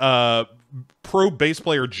 That pro bass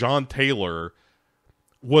player John Taylor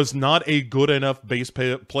was not a good enough bass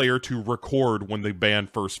player to record when the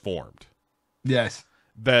band first formed. Yes.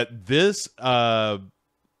 That this, all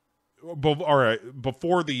right,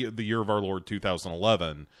 before the year of our Lord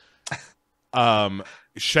 2011,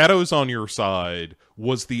 Shadows on Your Side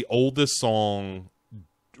was the oldest song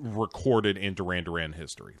recorded in Duran Duran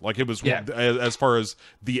history. Like, it was, as far as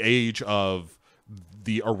the age of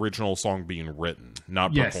the original song being written,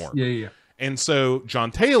 not performed. Yeah. And so John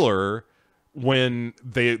Taylor, when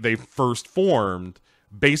they first formed,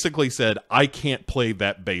 basically said, I can't play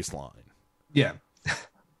that bass line. Yeah.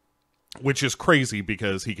 Which is crazy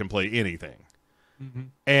because he can play anything. Mm-hmm.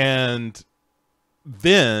 And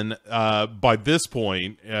then, by this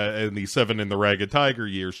point, in the Seven and the Ragged Tiger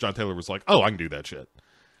years, John Taylor was like, oh, I can do that shit.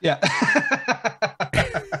 Yeah.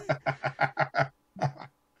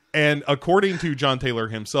 And according to John Taylor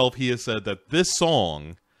himself, he has said that this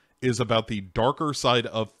song is about the darker side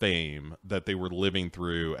of fame that they were living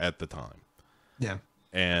through at the time. Yeah.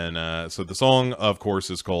 And so the song, of course,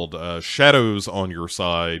 is called Shadows on Your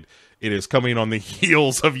Side. It is coming on the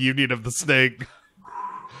heels of Union of the Snake.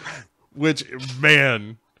 Which,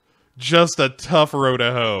 man, just a tough road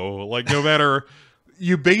to hoe. Like, no matter...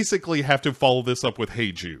 You basically have to follow this up with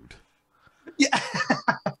Hey Jude. Yeah.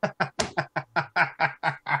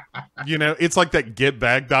 You know, it's like that Get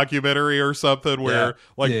Back documentary or something where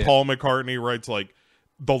Paul McCartney writes like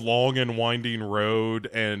The Long and Winding Road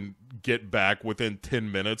and Get Back within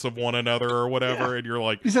 10 minutes of one another or whatever. And you're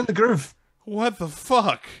like, he's in the groove. What the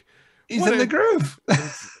fuck? He's in the groove.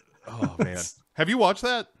 Oh, man. Have you watched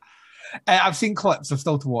that? I've seen clips. I've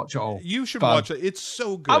still to watch it all. You should watch it. It's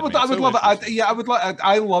so good. I would love it.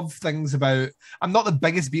 I love things about. I'm not the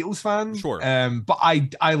biggest Beatles fan, sure, but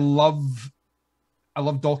I love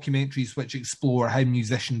documentaries which explore how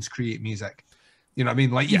musicians create music. You know what I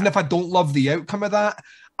mean? Like, even if I don't love the outcome of that,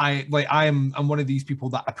 I'm one of these people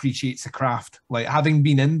that appreciates the craft. Like, having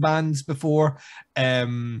been in bands before,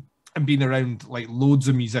 and being around like loads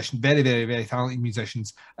of musicians, very, very, very talented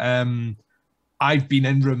musicians. I've been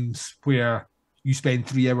in rooms where you spend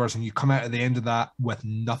 3 hours and you come out at the end of that with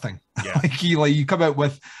nothing. Yeah. you come out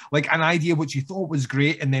with like an idea which you thought was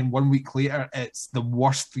great, and then 1 week later it's the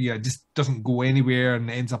worst. It just doesn't go anywhere and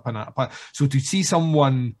ends up in a. So to see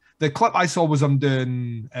someone, the clip I saw was I've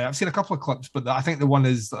seen a couple of clips, but I think the one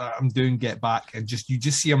is I'm doing Get Back, and you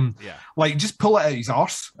just see him like just pull it out his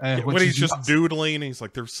arse when he's just doodling, and he's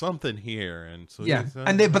like, "There's something here," and so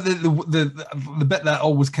and then but the bit that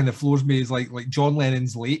always kind of floors me is like John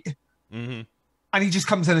Lennon's late. Mm-hmm. And he just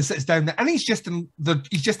comes in and sits down there, and he's just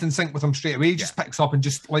in sync with him straight away. He just picks up and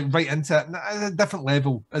just like right into it. And it's a different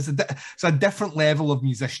level. It's a different level of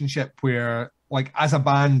musicianship where, like, as a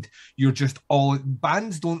band, you're just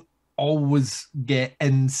bands don't always get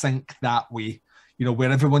in sync that way. You know,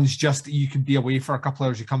 where everyone's just, you can be away for a couple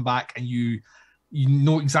hours, you come back and you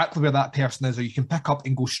know exactly where that person is, or you can pick up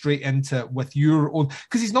and go straight into it with your own,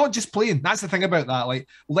 because he's not just playing. That's the thing about that. Like,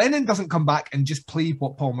 Lennon doesn't come back and just play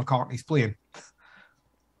what Paul McCartney's playing.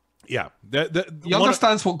 Yeah. He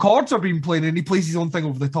understands what chords are being played, and he plays his own thing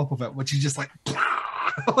over the top of it, which is just like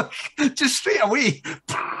just straight away.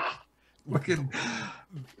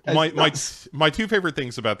 My two favorite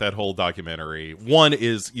things about that whole documentary, one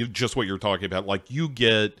is just what you're talking about. Like, you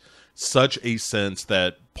get such a sense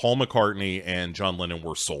that Paul McCartney and John Lennon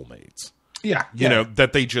were soulmates. Yeah. You know,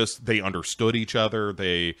 that they understood each other.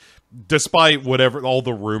 Despite whatever, all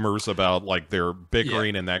the rumors about like their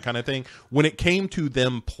bickering and that kind of thing, when it came to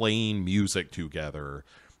them playing music together,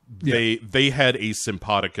 they had a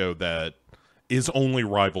simpatico that is only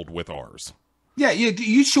rivaled with ours. Yeah.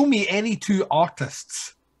 You show me any two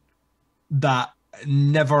artists that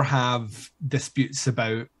never have disputes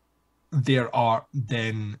about their art,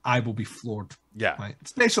 then I will be floored. Yeah. Right?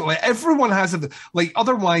 Especially, like, everyone has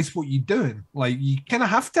otherwise what you doing? Like, you kind of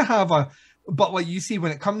have to have but like you see,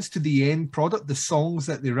 when it comes to the end product, the songs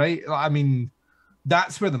that they write, I mean,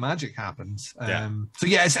 that's where the magic happens. So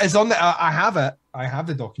yeah, it's on I have it. I have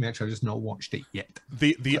the documentary. I've just not watched it yet.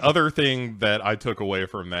 The other thing that I took away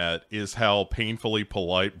from that is how painfully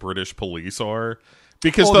polite British police are.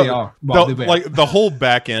 Because they are. The whole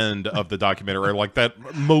back end of the documentary, like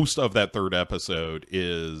that, most of that third episode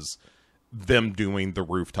is them doing the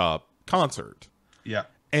rooftop concert. Yeah.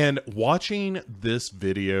 And watching this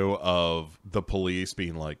video of the police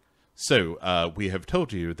being like, so we have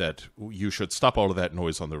told you that you should stop all of that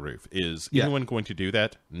noise on the roof. Is anyone going to do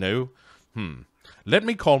that? No? Let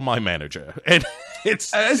me call my manager. And it's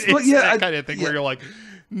that kind of thing where you're like,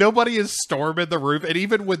 nobody is storming the roof. And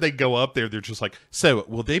even when they go up there, they're just like, so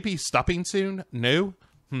will they be stopping soon? No?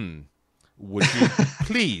 Would you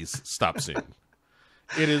please stop soon?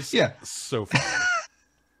 It is so funny.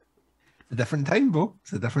 a different time, bro.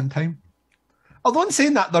 It's a different time. Although in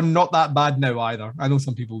saying that, they're not that bad now either. I know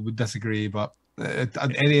some people would disagree, but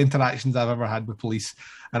any interactions I've ever had with police,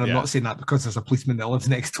 and I'm not saying that because there's a policeman that lives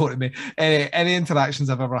next door to me, any interactions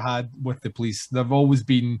I've ever had with the police, they've always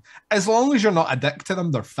been, as long as you're not a dick to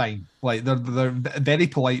them, they're fine. Like, they're very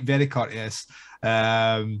polite, very courteous.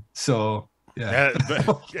 So... yeah,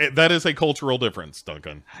 that is a cultural difference,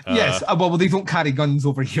 Duncan. Yes, well, they don't carry guns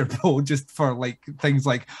over here, though. Just for like things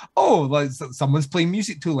like, oh, like, someone's playing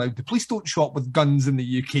music too loud. The police don't show up with guns in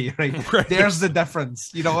the UK, right? Right. There's the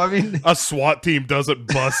difference. You know what I mean? A SWAT team doesn't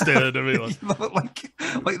bust in. I mean, like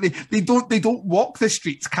they don't walk the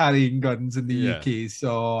streets carrying guns in the UK.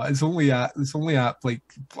 So it's only at like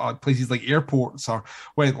places like airports or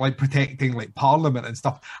when like protecting like Parliament and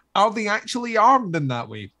stuff. Are they actually armed in that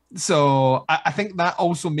way? So I think that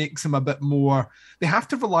also makes them a bit more, they have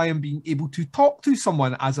to rely on being able to talk to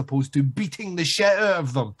someone as opposed to beating the shit out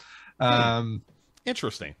of them.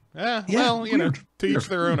 Interesting. Well, you know, to each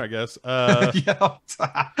their own, I guess. Well,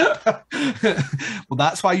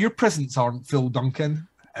 that's why your prisons aren't filled, Duncan.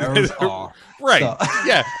 Ours are. Right. So.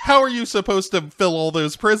 Yeah. How are you supposed to fill all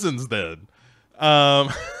those prisons then?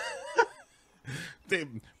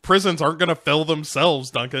 Prisons aren't going to fill themselves,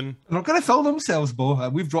 Duncan. They're not going to fill themselves, Bo.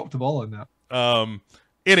 We've dropped the ball on that.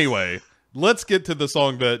 Anyway, let's get to the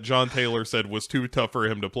song that John Taylor said was too tough for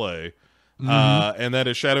him to play. And that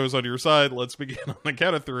is Shadows on Your Side. Let's begin on the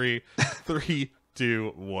count of 3. 3,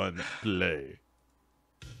 2, 1, play.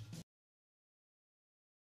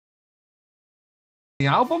 The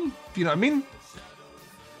album? You know what I mean?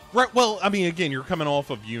 Right. Well, I mean, again, you're coming off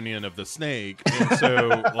of Union of the Snake, and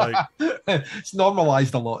so like it's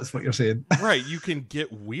normalized a lot, is what you're saying. Right. You can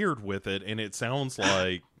get weird with it, and it sounds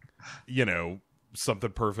like, you know, something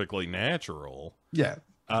perfectly natural. Yeah.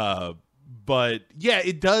 But yeah,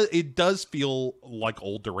 it does feel like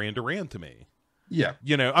old Duran Duran to me. Yeah.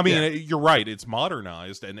 You know, I mean, you're right. It's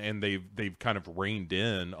modernized, and they've kind of reined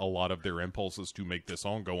in a lot of their impulses to make this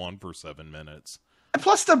song go on for 7 minutes.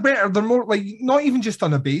 Plus, they're better. They're more like, not even just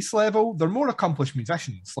on a bass level, they're more accomplished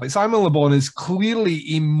musicians. Like, Simon Le Bon is clearly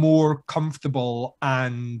a more comfortable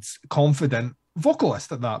and confident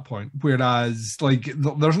vocalist at that point. Whereas, like,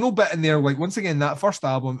 there's no bit in there, like, once again, that first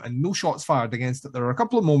album, and no shots fired against it. There were a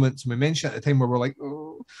couple of moments, we mentioned at the time, where we're like,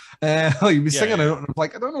 oh, he was singing out, and I'm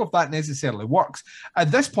like, I don't know if that necessarily works.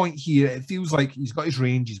 At this point here, it feels like he's got his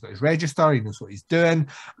range, he's got his register, he knows what he's doing.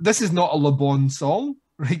 This is not a Le Bon song,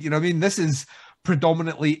 right? You know what I mean? This is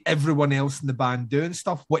predominantly everyone else in the band doing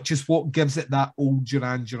stuff, which is what gives it that old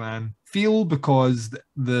Duran Duran feel, because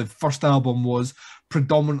the first album was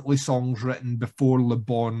predominantly songs written before Le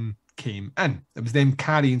Bon came in. It was them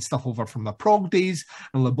carrying stuff over from the prog days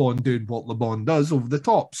and Le Bon doing what Le Bon does over the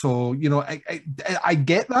top. So, you know, I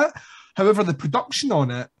get that. However, the production on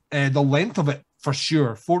it, the length of it, for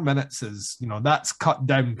sure, 4 minutes is, you know, that's cut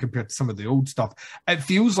down compared to some of the old stuff. It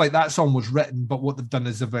feels like that song was written, but what they've done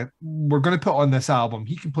is we're going to put on this album.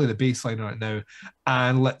 He can play the bass line on it now,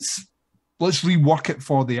 and let's rework it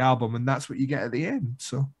for the album, and that's what you get at the end.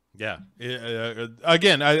 So yeah,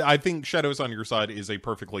 again, I think Shadows on Your Side is a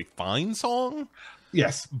perfectly fine song.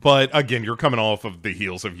 Yes, but again, you're coming off of the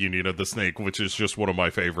heels of Union of the Snake, which is just one of my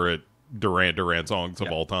favorite Duran Duran songs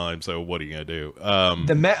of all time. So what are you gonna do?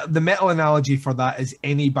 The metal analogy for that is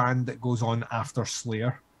any band that goes on after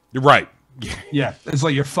Slayer. Right. Yeah, it's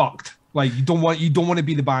like you're fucked. Like, you don't want to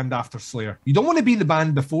be the band after Slayer. You don't want to be the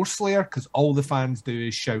band before Slayer, because all the fans do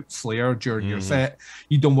is shout Slayer during your set.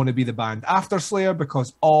 You don't want to be the band after Slayer,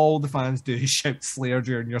 because all the fans do is shout Slayer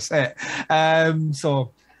during your set.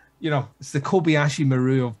 So, you know, it's the Kobayashi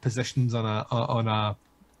Maru of positions on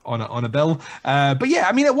a bill. But yeah,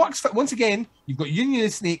 I mean, it works. Once again, you've got Union of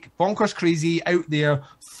the Snake, bonkers crazy, out there,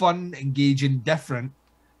 fun, engaging, different.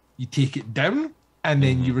 You take it down, and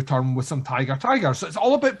then you return with some Tiger. So it's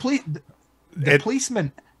all about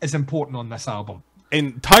placement is important on this album.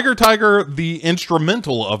 And Tiger, the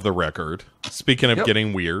instrumental of the record, speaking of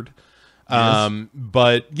getting weird. Yes.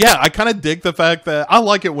 But yeah, I kind of dig the fact that I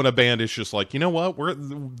like it when a band is just like, you know what,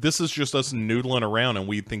 this is just us noodling around and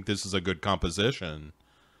we think this is a good composition.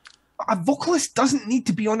 A vocalist doesn't need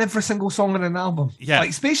to be on every single song in an album. Yeah.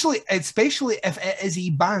 Like, especially if it is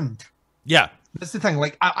a band. Yeah. That's the thing.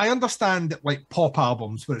 Like, I understand, like, pop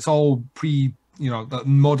albums where it's all the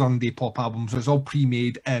modern day pop albums where it's all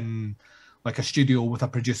pre-made in like a studio with a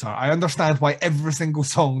producer. I understand why every single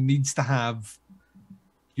song needs to have,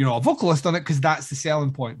 you know, a vocalist on it, because that's the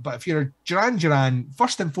selling point. But if you're a Duran Duran,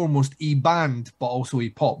 first and foremost a band, but also a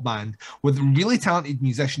pop band with really talented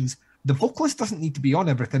musicians, the vocalist doesn't need to be on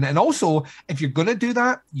everything. And also, if you're going to do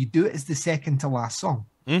that, you do it as the second to last song.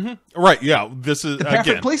 Right, yeah. This is the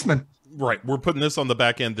perfect placement. right, we're putting this on the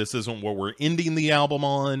back end. This isn't what we're ending the album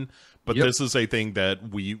on, but this is a thing that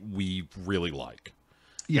we really like.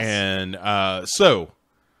 Yes. And so,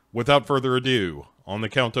 without further ado, on the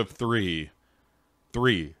count of 3,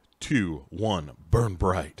 3, 2, 1, burn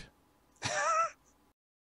bright.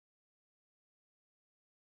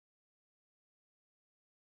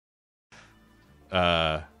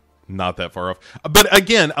 Not that far off, but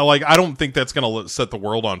again, like, I don't think that's gonna set the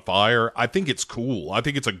world on fire. I think it's cool. I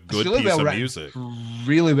think it's a good piece of music,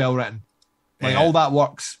 really well written. Like, all that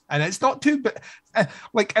works, and it's not too. But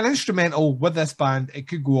like an instrumental with this band, it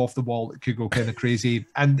could go off the wall. It could go kind of crazy,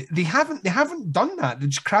 and they haven't done that. They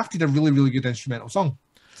just crafted a really, really good instrumental song.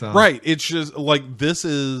 So. Right. It's just like, this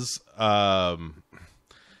is.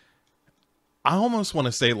 I almost want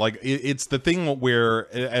to say, like, it's the thing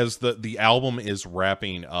where, as the album is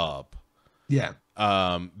wrapping up,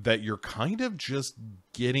 that you're kind of just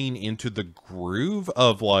getting into the groove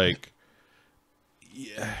of, like,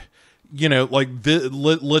 you know, like,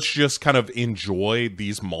 let's just kind of enjoy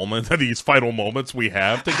these moments, these final moments we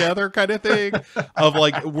have together, kind of thing. Of,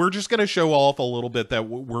 like, we're just going to show off a little bit that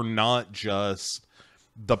we're not just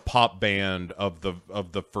the pop band of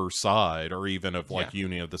the first side, or even of, like,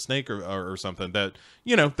 Union of the Snake or something, that,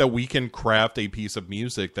 you know, that we can craft a piece of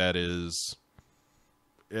music that is,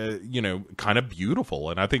 you know, kind of beautiful.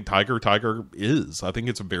 And I think Tiger is. I think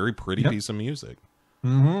it's a very pretty piece of music.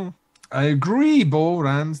 Mm-hmm. I agree, Bo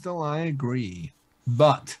Ramsdell. I agree.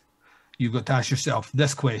 But you've got to ask yourself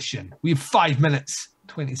this question. We have 5 minutes,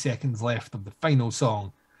 20 seconds left of the final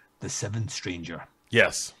song, The Seventh Stranger.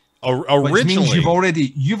 Yes. Originally, which means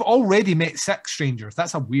you've already met 6 strangers.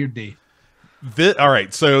 That's a weird day. All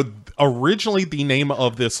right. So originally, the name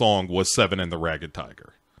of this song was Seven and the Ragged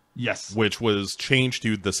Tiger. Yes. Which was changed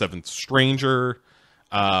to The Seventh Stranger.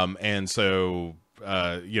 And so,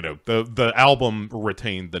 you know, the album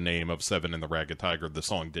retained the name of Seven and the Ragged Tiger. The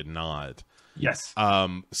song did not. Yes.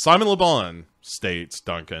 Simon Le Bon states,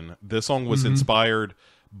 Duncan, this song was inspired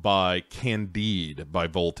by Candide by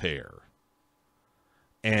Voltaire.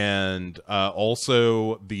 And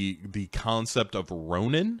also the concept of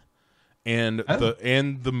Ronin and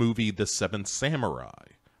the movie The Seventh Samurai,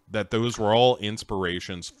 that those were all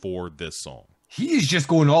inspirations for this song. He is just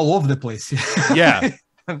going all over the place. Yeah.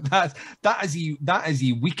 that is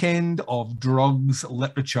a weekend of drugs,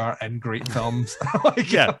 literature, and great films.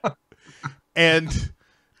 Yeah. And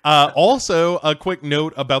also a quick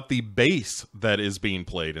note about the bass that is being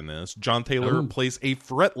played in this. John Taylor plays a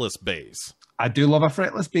fretless bass. I do love a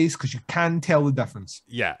fretless bass because you can tell the difference.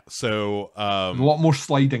 Yeah, so a lot more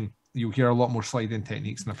sliding. You'll hear a lot more sliding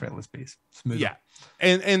techniques in a fretless bass. Smoother. Yeah,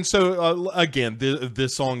 and so again,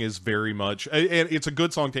 this song is very much, and it's a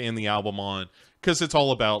good song to end the album on, because it's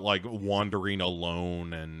all about, like, wandering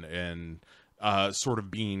alone and sort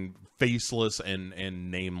of being faceless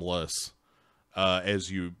and nameless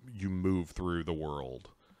as you move through the world,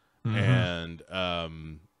 and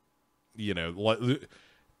you know,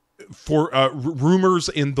 for rumors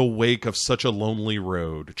in the wake of such a lonely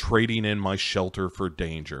road, trading in my shelter for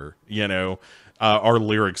danger, you know, are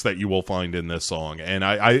lyrics that you will find in this song. And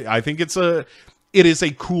I think it is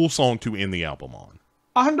a cool song to end the album on.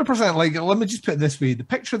 100%. Like, let me just put it this way. The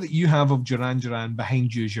picture that you have of Duran Duran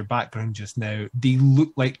behind you as your background just now, they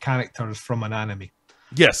look like characters from an anime.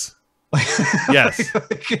 Yes. Yes.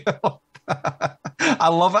 I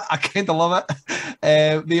love it. I kind of love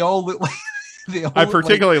it. They all look like... I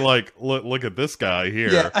particularly like look at this guy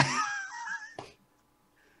here. Yeah.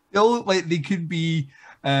 They all look like they could be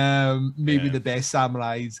maybe the best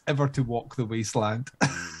samurais ever to walk the wasteland.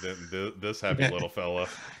 This happy little fella.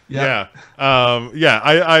 Yeah.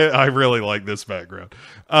 I really like this background.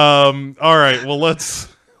 All right, well,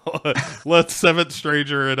 let's Seventh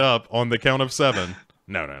Stranger it up on the count of 7.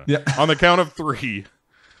 No. Yeah. On the count of 3.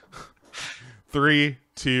 3,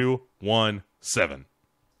 2, 1, 7.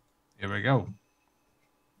 Here we go.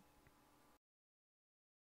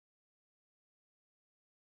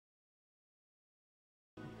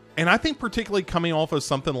 And I think particularly coming off of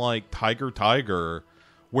something like Tiger,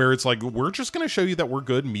 where it's like, we're just going to show you that we're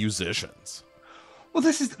good musicians. Well,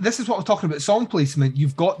 this is what I'm talking about. Song placement.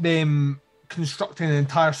 You've got them constructing an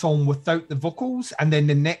entire song without the vocals, and then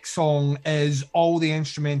the next song is all the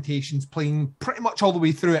instrumentations playing pretty much all the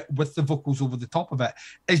way through it with the vocals over the top of it.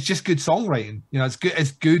 It's just good songwriting. You know,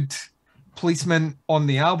 it's good placement on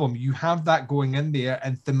the album. You have that going in there,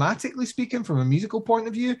 and thematically speaking, from a musical point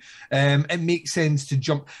of view, it makes sense to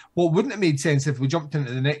jump. Well, wouldn't it made sense if we jumped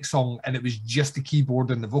into the next song and it was just the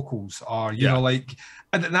keyboard and the vocals, or you know, like,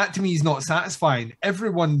 and that to me is not satisfying.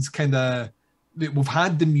 Everyone's kind of we've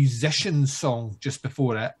had the musicians song just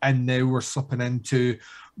before it, and now we're slipping into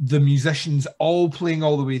the musicians all playing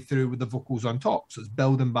all the way through with the vocals on top. So it's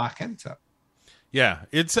building back into it.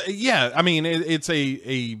 Yeah, I mean, it's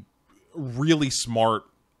a really smart,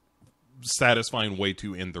 satisfying way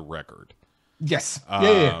to end the record. Yes.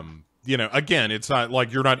 You know, again, it's not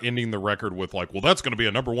like you're not ending the record with like, well, that's going to be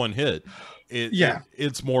a #1 hit.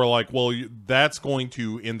 It's more like, well, that's going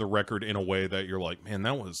to end the record in a way that you're like, man,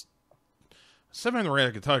 that was Seven and the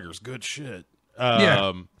Ragged Tigers, good shit.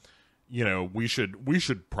 You know, we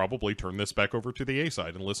should probably turn this back over to the A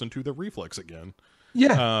side and listen to the Reflex again.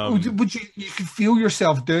 Yeah, would you can feel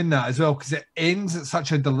yourself doing that as well, because it ends at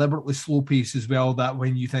such a deliberately slow pace as well that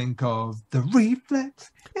when you think of the Reflex,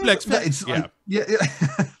 it's like, it's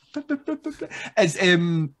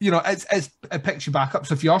you know, it picks you back up.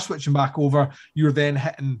 So if you are switching back over, you're then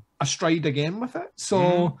hitting a stride again with it.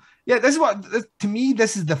 So yeah, this is what, to me,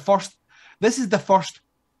 this is the first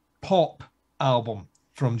pop album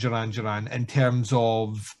from Duran Duran in terms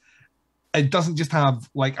of, it doesn't just have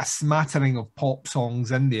like a smattering of pop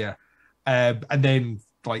songs in there, and then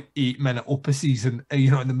like 8-minute opuses and,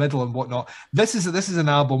 you know, in the middle and whatnot. This is an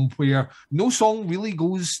album where no song really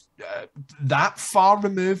goes that far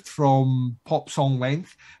removed from pop song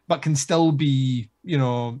length, but can still be, you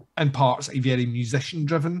know, in parts a very musician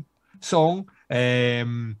driven song,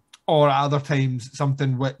 or at other times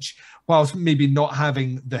something which, whilst maybe not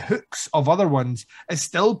having the hooks of other ones, is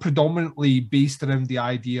still predominantly based around the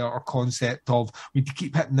idea or concept of, we need to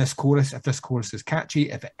keep hitting this chorus if this chorus is catchy.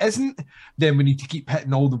 If it isn't, then we need to keep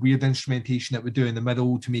hitting all the weird instrumentation that we do in the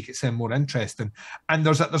middle to make it sound more interesting. And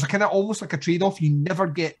there's a kind of almost like a trade-off. You never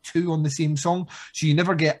get two on the same song. So you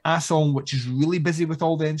never get a song which is really busy with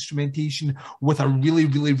all the instrumentation with a really,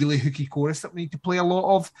 really, really hooky chorus that we need to play a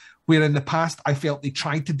lot of, where in the past I felt they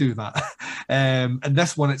tried to do that. And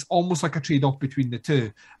this one, it's almost like a trade-off between the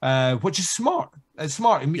two, which is smart. It's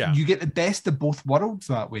smart. I mean, you get the best of both worlds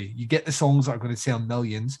that way. You get the songs that are going to sell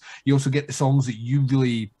millions. You also get the songs that you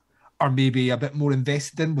really are maybe a bit more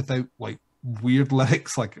invested in without like weird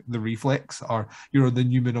lyrics like the Reflex or, you know, the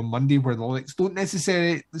New Moon on Monday, where the lyrics don't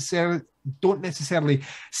necessarily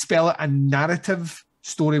spell out a narrative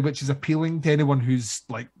story which is appealing to anyone who's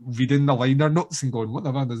like reading the liner notes and going, what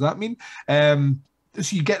the fuck does that mean?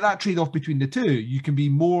 So you get that trade-off between the two. You can be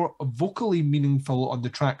more vocally meaningful on the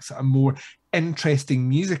tracks that are more interesting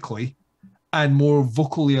musically, and more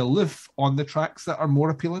vocally aloof on the tracks that are more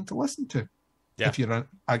appealing to listen to. If you're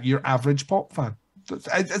your average pop fan. So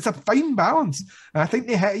it's a fine balance, and I think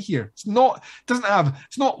they hit it here. It's not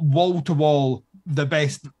wall to wall the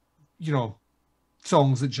best, you know,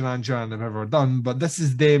 songs that Duran Duran have ever done, but this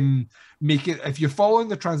is them making, if you're following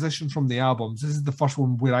the transition from the albums, this is the first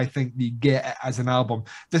one where I think they get it as an album.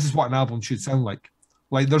 This is what an album should sound like.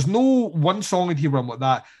 Like, there's no one song in here where I'm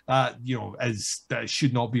like, that you know, that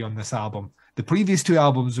should not be on this album. The previous two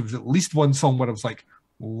albums, there was at least one song where I was like,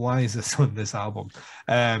 why is this on this album?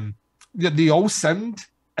 They all sound,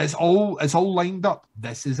 it's all lined up.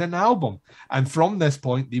 This is an album, and from this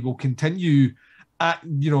point, they will continue at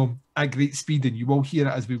great speed, and you will hear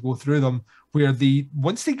it as we go through them, where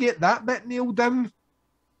once they get that bit nailed down,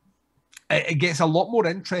 it gets a lot more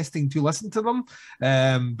interesting to listen to them,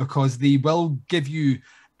 because they will give you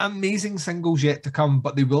amazing singles yet to come,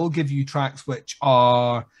 but they will give you tracks which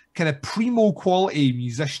are kind of primo quality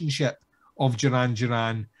musicianship of Duran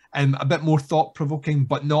Duran, and a bit more thought-provoking,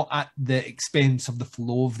 but not at the expense of the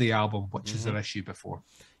flow of the album, which is their issue before.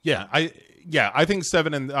 I think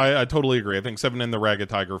Seven, and I totally agree. I think Seven and the Ragged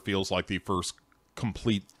Tiger feels like the first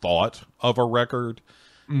complete thought of a record.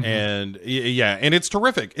 And and it's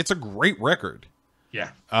terrific. It's a great record. You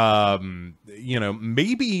know,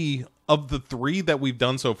 maybe of the three that we've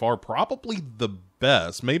done so far, probably the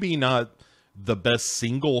best. Maybe not the best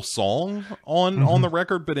single song on the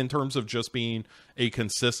record, but in terms of just being a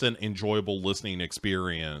consistent, enjoyable listening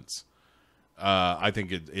experience, I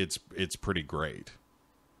think it's pretty great.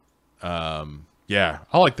 I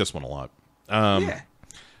like this one a lot.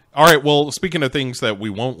 All right, well, speaking of things that we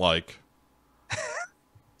won't like,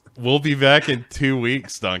 we'll be back in 2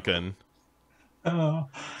 weeks, Duncan, to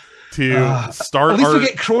start. At least we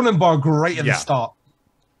get Cronenberg right at the start.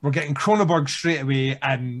 We're getting Cronenberg straight away,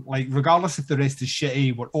 and like, regardless if the rest is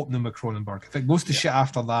shitty, we're opening with Cronenberg. If it goes to shit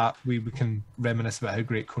after that, we can reminisce about how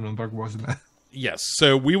great Cronenberg was in it. Yes,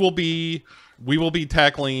 so we will be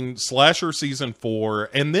tackling Slasher Season 4,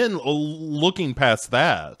 and then looking past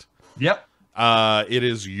that. It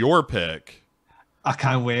is your pick. I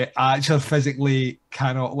can't wait. I actually physically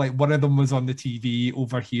cannot. Like, one of them was on the TV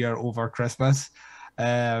over here over Christmas,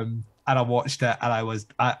 and I watched it,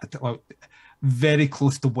 and very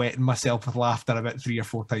close to wetting myself with laughter about 3 or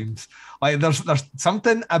 4 times. Like there's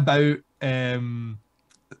something about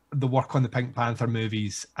the work on the Pink Panther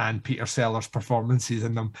movies and Peter Sellers' performances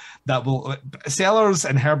in them that will Sellers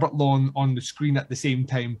and Herbert Lom on the screen at the same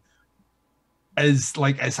time is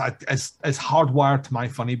like it's hardwired to my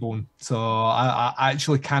funny bone. So I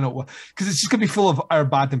actually cannot, because it's just gonna be full of our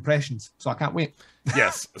bad impressions. So I can't wait.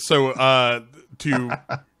 Yes. So to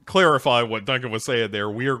clarify what Duncan was saying there,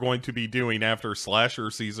 we are going to be doing after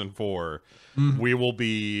Slasher season 4. We will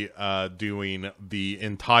be doing the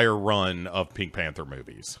entire run of Pink Panther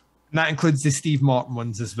movies. And that includes the Steve Martin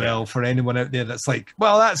ones as well, for anyone out there that's like,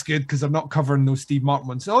 well, that's good because I'm not covering those Steve Martin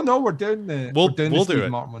ones. Oh, no, we're doing the Steve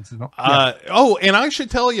Martin ones. Oh, and I should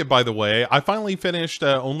tell you, by the way, I finally finished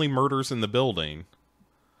Only Murders in the Building,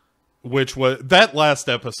 which was, that last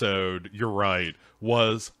episode, you're right,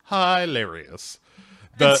 was hilarious.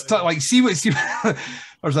 It's like, see,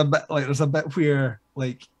 there's a bit where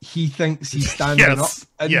like he thinks he's standing up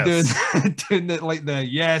and doing it like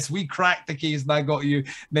yes, we cracked the case and I got you. And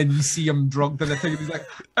then you see him drunk and the thing, and he's like,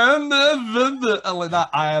 and like that.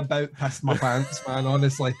 I about pissed my pants, man.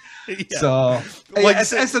 Honestly, so like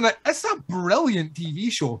it's a brilliant TV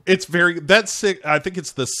show. It's I think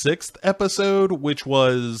it's the 6th episode, which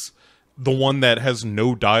was the one that has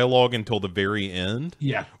no dialogue until the very end.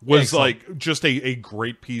 Was like just a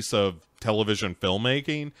great piece of television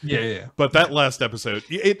filmmaking. But that last episode,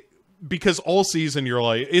 because all season you're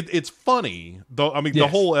like, it's funny though. I mean, the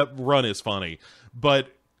whole run is funny,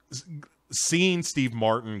 but seeing Steve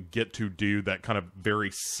Martin get to do that kind of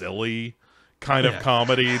very silly kind of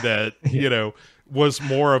comedy that you know was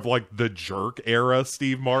more of like the Jerk era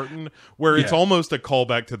Steve Martin, where it's almost a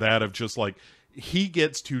callback to that of just like, he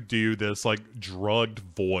gets to do this like drugged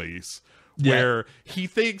voice where he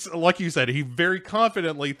thinks, like you said, he very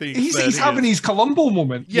confidently thinks he's having his Columbo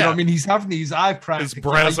moment. You know what I mean? He's having his eye practice. His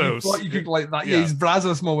Brazos. You could like that. His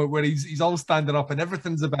Brazos moment where he's all standing up and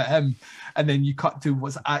everything's about him. And then you cut to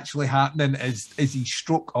what's actually happening is his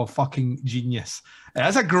stroke of fucking genius.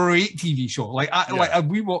 That's a great TV show.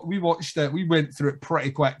 We watched it. We went through it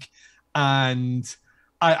pretty quick, and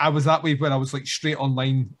I was that way when I was like straight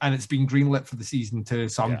online, and it's been greenlit for the season 2.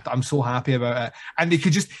 So I'm so happy about it. And they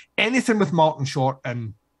could just, anything with Martin Short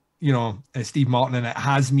and, you know, Steve Martin, and it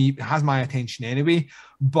has my attention anyway.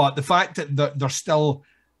 But the fact that they're still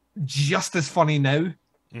just as funny now,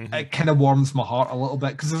 it kind of warms my heart a little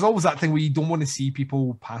bit, because there's always that thing where you don't want to see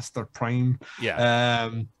people past their prime,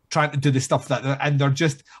 trying to do the stuff and they're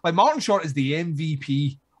just like, Martin Short is the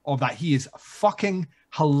MVP of that. He is fucking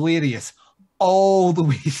hilarious all the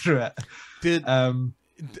way through it.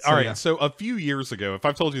 So a few years ago, if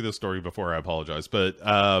I've told you this story before, I apologize, but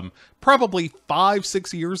probably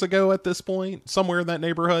 5-6 years ago at this point, somewhere in that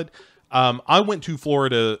neighborhood, I went to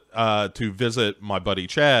Florida to visit my buddy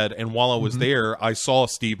Chad, and while I was there, I saw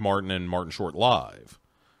Steve Martin and Martin Short live.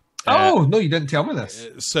 Oh, no, you didn't tell me this.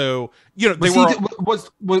 So, you know,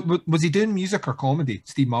 was he doing music or comedy?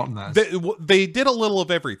 Steve Martin, they did a little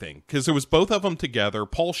of everything, because it was both of them together.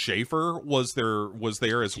 Paul Schaefer was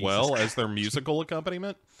there as well as their musical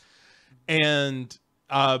accompaniment. And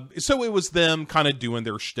so it was them kind of doing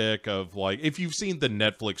their shtick of like, if you've seen the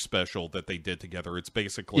Netflix special that they did together, it's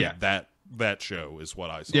basically that show is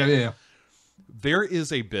what I saw. Yeah. There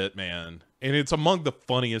is a bit, man, and it's among the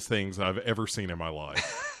funniest things I've ever seen in my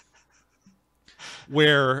life.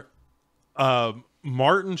 Where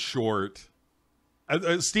Martin Short,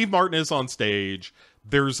 Steve Martin is on stage.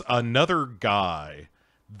 There's another guy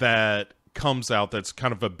that comes out that's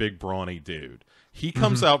kind of a big brawny dude. He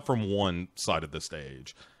comes out from one side of the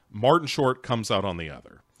stage. Martin Short comes out on the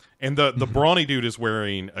other. And the brawny dude is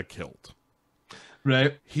wearing a kilt.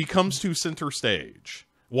 Right. He comes to center stage,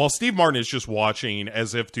 while Steve Martin is just watching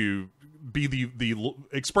as if to be the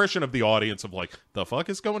expression of the audience of like, the fuck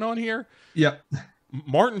is going on here? Yep.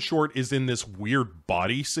 Martin Short is in this weird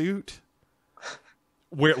bodysuit,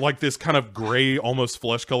 where like this kind of gray, almost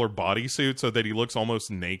flesh colored bodysuit, so that he looks almost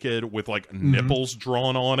naked with like nipples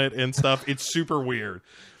drawn on it and stuff. It's super weird.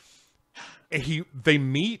 They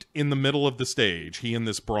meet in the middle of the stage. He and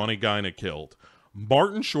this brawny guy in a kilt.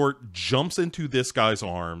 Martin Short jumps into this guy's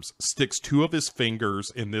arms, sticks 2 of his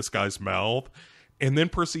fingers in this guy's mouth, and then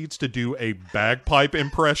proceeds to do a bagpipe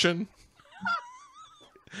impression.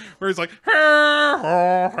 Where he's like,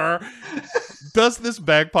 does this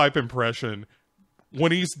bagpipe impression.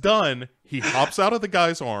 When he's done, he hops out of the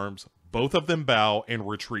guy's arms, both of them bow and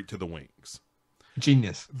retreat to the wings.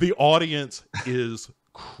 Genius. The audience is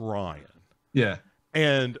crying. Yeah.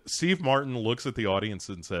 And Steve Martin looks at the audience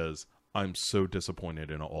and says, I'm so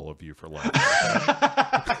disappointed in all of you for laughing.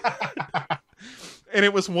 And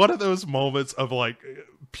it was one of those moments of like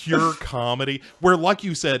pure comedy where, like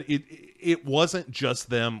you said, it wasn't just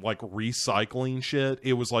them like recycling shit.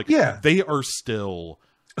 It was like, they are still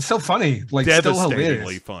funny, like devastatingly still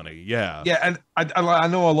hilarious. funny. Yeah. Yeah. And I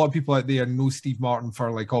know a lot of people out there know Steve Martin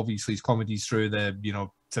for like obviously his comedies through the,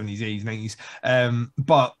 70s, 80s, 90s.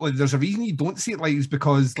 But like, there's a reason you don't see it like, is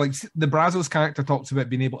because like the Brazos character talks about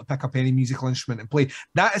being able to pick up any musical instrument and play.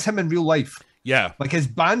 That is him in real life. Yeah. Like his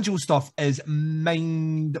banjo stuff is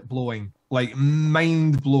mind blowing. Like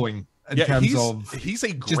mind blowing in terms of he's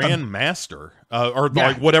a grand master. Or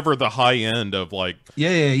like whatever the high end of like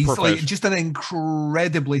he's like just an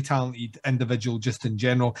incredibly talented individual just in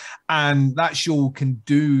general. And that show can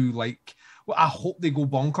do like, well, I hope they go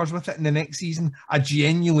bonkers with it in the next season. I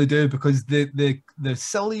genuinely do, because the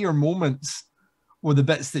sillier moments were the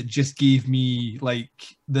bits that just gave me like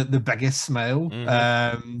the biggest smile.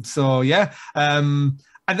 So yeah. And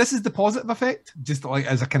this is the positive effect, just like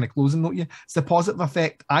as a kind of closing note, it's the positive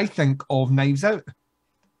effect, I think, of Knives Out.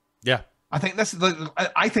 Yeah. I think this is like,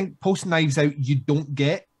 I think post Knives Out, you don't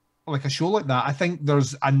get like a show like that. I think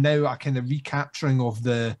there's now a kind of recapturing of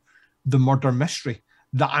the murder mystery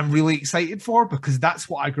that I'm really excited for, because that's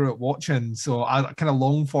what I grew up watching. So a kind of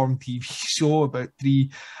long form TV show about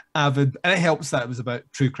three avid, and it helps that it was about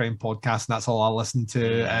true crime podcast, and that's all I listened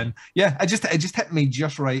to. And yeah, it just hit me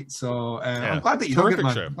just right. So I'm glad that you dug it,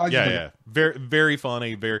 man. Yeah. Very, very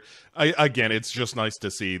funny. Again, it's just nice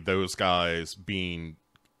to see those guys being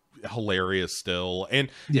hilarious still. And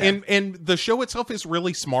the show itself is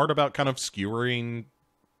really smart about kind of skewering,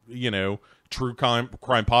 true crime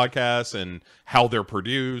podcasts and how they're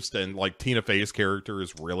produced, and like Tina Fey's character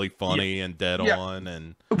is really funny and dead on.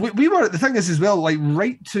 And we were, the thing is as well, like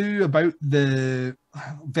right to about the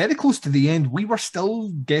very close to the end, we were still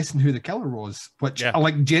guessing who the killer was, which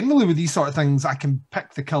like generally with these sort of things, I can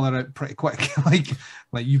pick the killer out pretty quick. like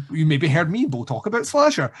you maybe heard me, we'll talk about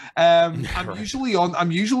slasher. I'm usually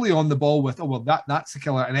on the ball with, that's the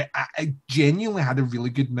killer, and it genuinely had a really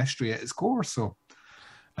good mystery at its core. So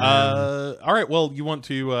all right, well, you want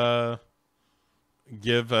to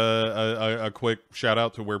give a quick shout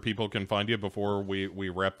out to where people can find you before we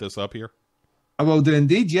wrap this up here? I will do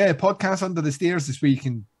indeed. Podcast Under the Stairs is where you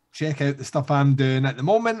can check out the stuff I'm doing at the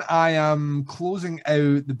moment. I am closing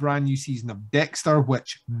out the brand new season of Dexter,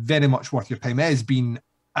 which very much worth your time. It has been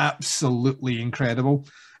absolutely incredible,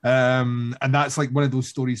 and that's like one of those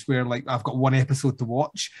stories where like I've got one episode to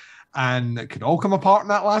watch and it could all come apart in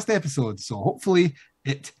that last episode, so hopefully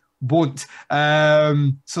it won't.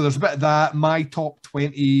 So there's a bit of that. My top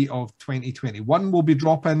 20 of 2021 will be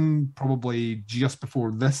dropping probably just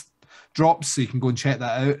before this drops, so you can go and check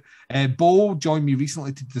that out. Bo joined me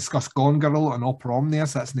recently to discuss Gone Girl and Opera Omnia,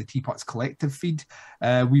 so that's in the Teapots Collective feed.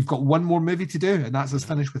 We've got one more movie to do, and that's us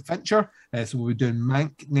finished with Fincher. So we'll be doing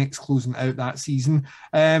Mank next, closing out that season.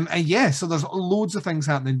 So there's loads of things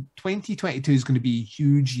happening. 2022 is going to be a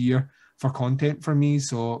huge year for content for me,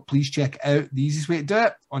 so please check out the easiest way to do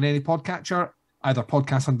it on any podcatcher, either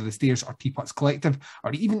Podcast Under the Stairs or Teapots Collective,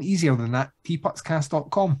 or even easier than that,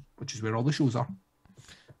 teapotscast.com, which is where all the shows are.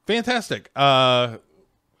 Fantastic. I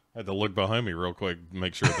had to look behind me real quick,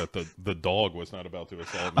 make sure that the dog was not about to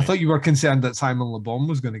assault me. I thought you were concerned that Simon Le Bon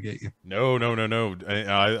was going to get you. No.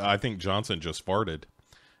 I think Johnson just farted.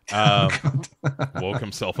 Woke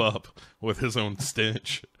himself up with his own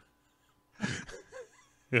stench.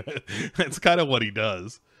 That's kind of what he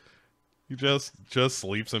does. He just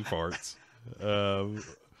sleeps and farts.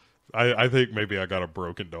 I think maybe I got a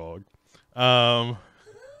broken dog.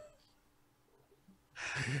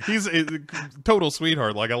 He's a total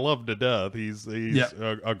sweetheart. Like, I love him to death. He's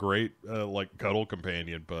a great like cuddle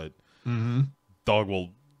companion, but dog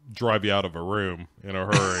will drive you out of a room in a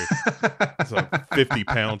hurry. It's like 50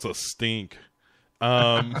 pounds of stink.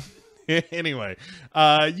 Anyway,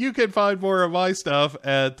 you can find more of my stuff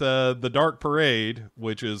at The Dark Parade,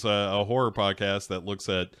 which is a horror podcast that looks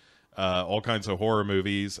at all kinds of horror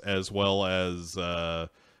movies, as well as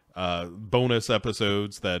bonus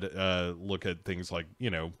episodes that look at things like,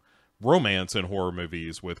 romance in horror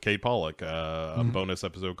movies with Kate Pollack. A bonus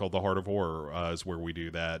episode called The Heart of Horror is where we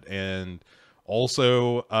do that. And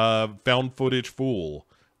also Found Footage Fool,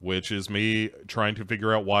 which is me trying to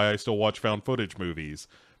figure out why I still watch found footage movies,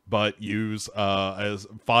 but use as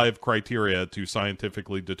 5 criteria to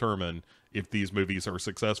scientifically determine if these movies are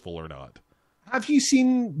successful or not. Have you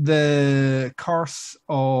seen the Curse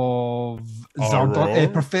of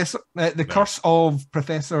Professor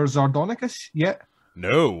Professor Zardonicus yet?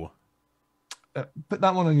 No. Put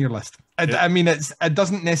that one on your list. I mean, it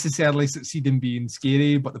doesn't necessarily succeed in being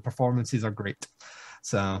scary, but the performances are great.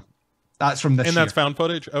 So that's from this year. And that's found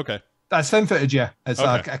footage? Okay. That's found footage, yeah. It's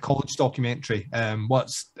Okay. a college documentary.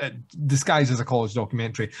 What's disguised as a college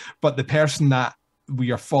documentary, but the person that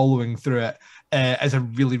we are following through it is a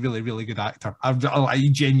really, really, really good actor. He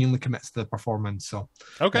genuinely commits to the performance. So,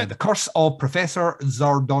 Okay. The Curse of Professor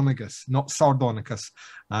Zardonicus, not Sardonicus,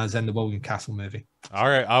 as in the William Castle movie. All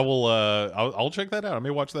right, I will. I'll check that out. I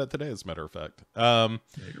may watch that today, as a matter of fact.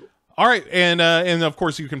 All right, and of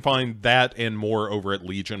course you can find that and more over at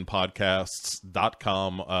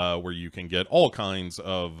legionpodcasts.com, where you can get all kinds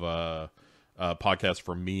of podcasts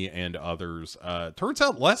from me and others. Turns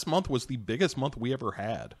out last month was the biggest month we ever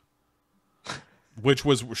had, which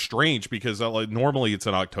was strange because normally it's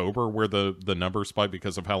in October where the numbers spike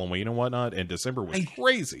because of Halloween and whatnot, and December was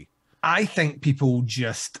crazy. I think people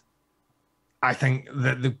just... I think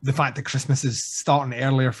that the fact that Christmas is starting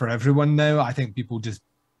earlier for everyone now, I think people just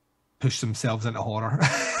push themselves into horror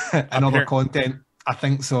and other content. I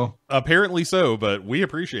think so. Apparently so, but we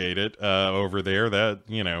appreciate it over there. That,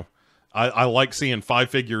 I like seeing 5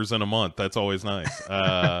 figures in a month. That's always nice.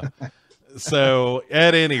 So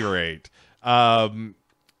at any rate,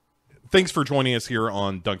 thanks for joining us here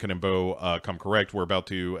on Duncan and Bo Come Correct. We're about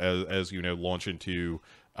to, as you know, launch into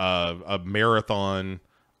a marathon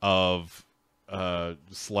of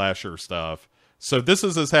slasher stuff. So this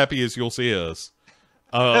is as happy as you'll see us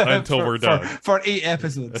until we're done. For 8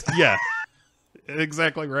 episodes. Yeah.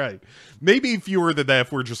 Exactly right. Maybe fewer than that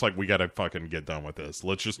if we're just like, we gotta fucking get done with this.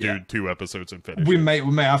 Let's just do 2 episodes and finish. We might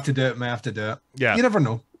have to do it. Yeah. You never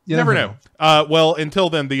know. You never know. Well, until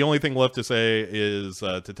then, the only thing left to say is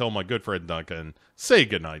to tell my good friend Duncan, say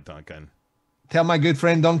goodnight, Duncan. Tell my good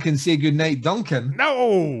friend Duncan, say goodnight, Duncan.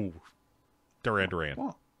 No! Duran Duran.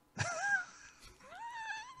 What?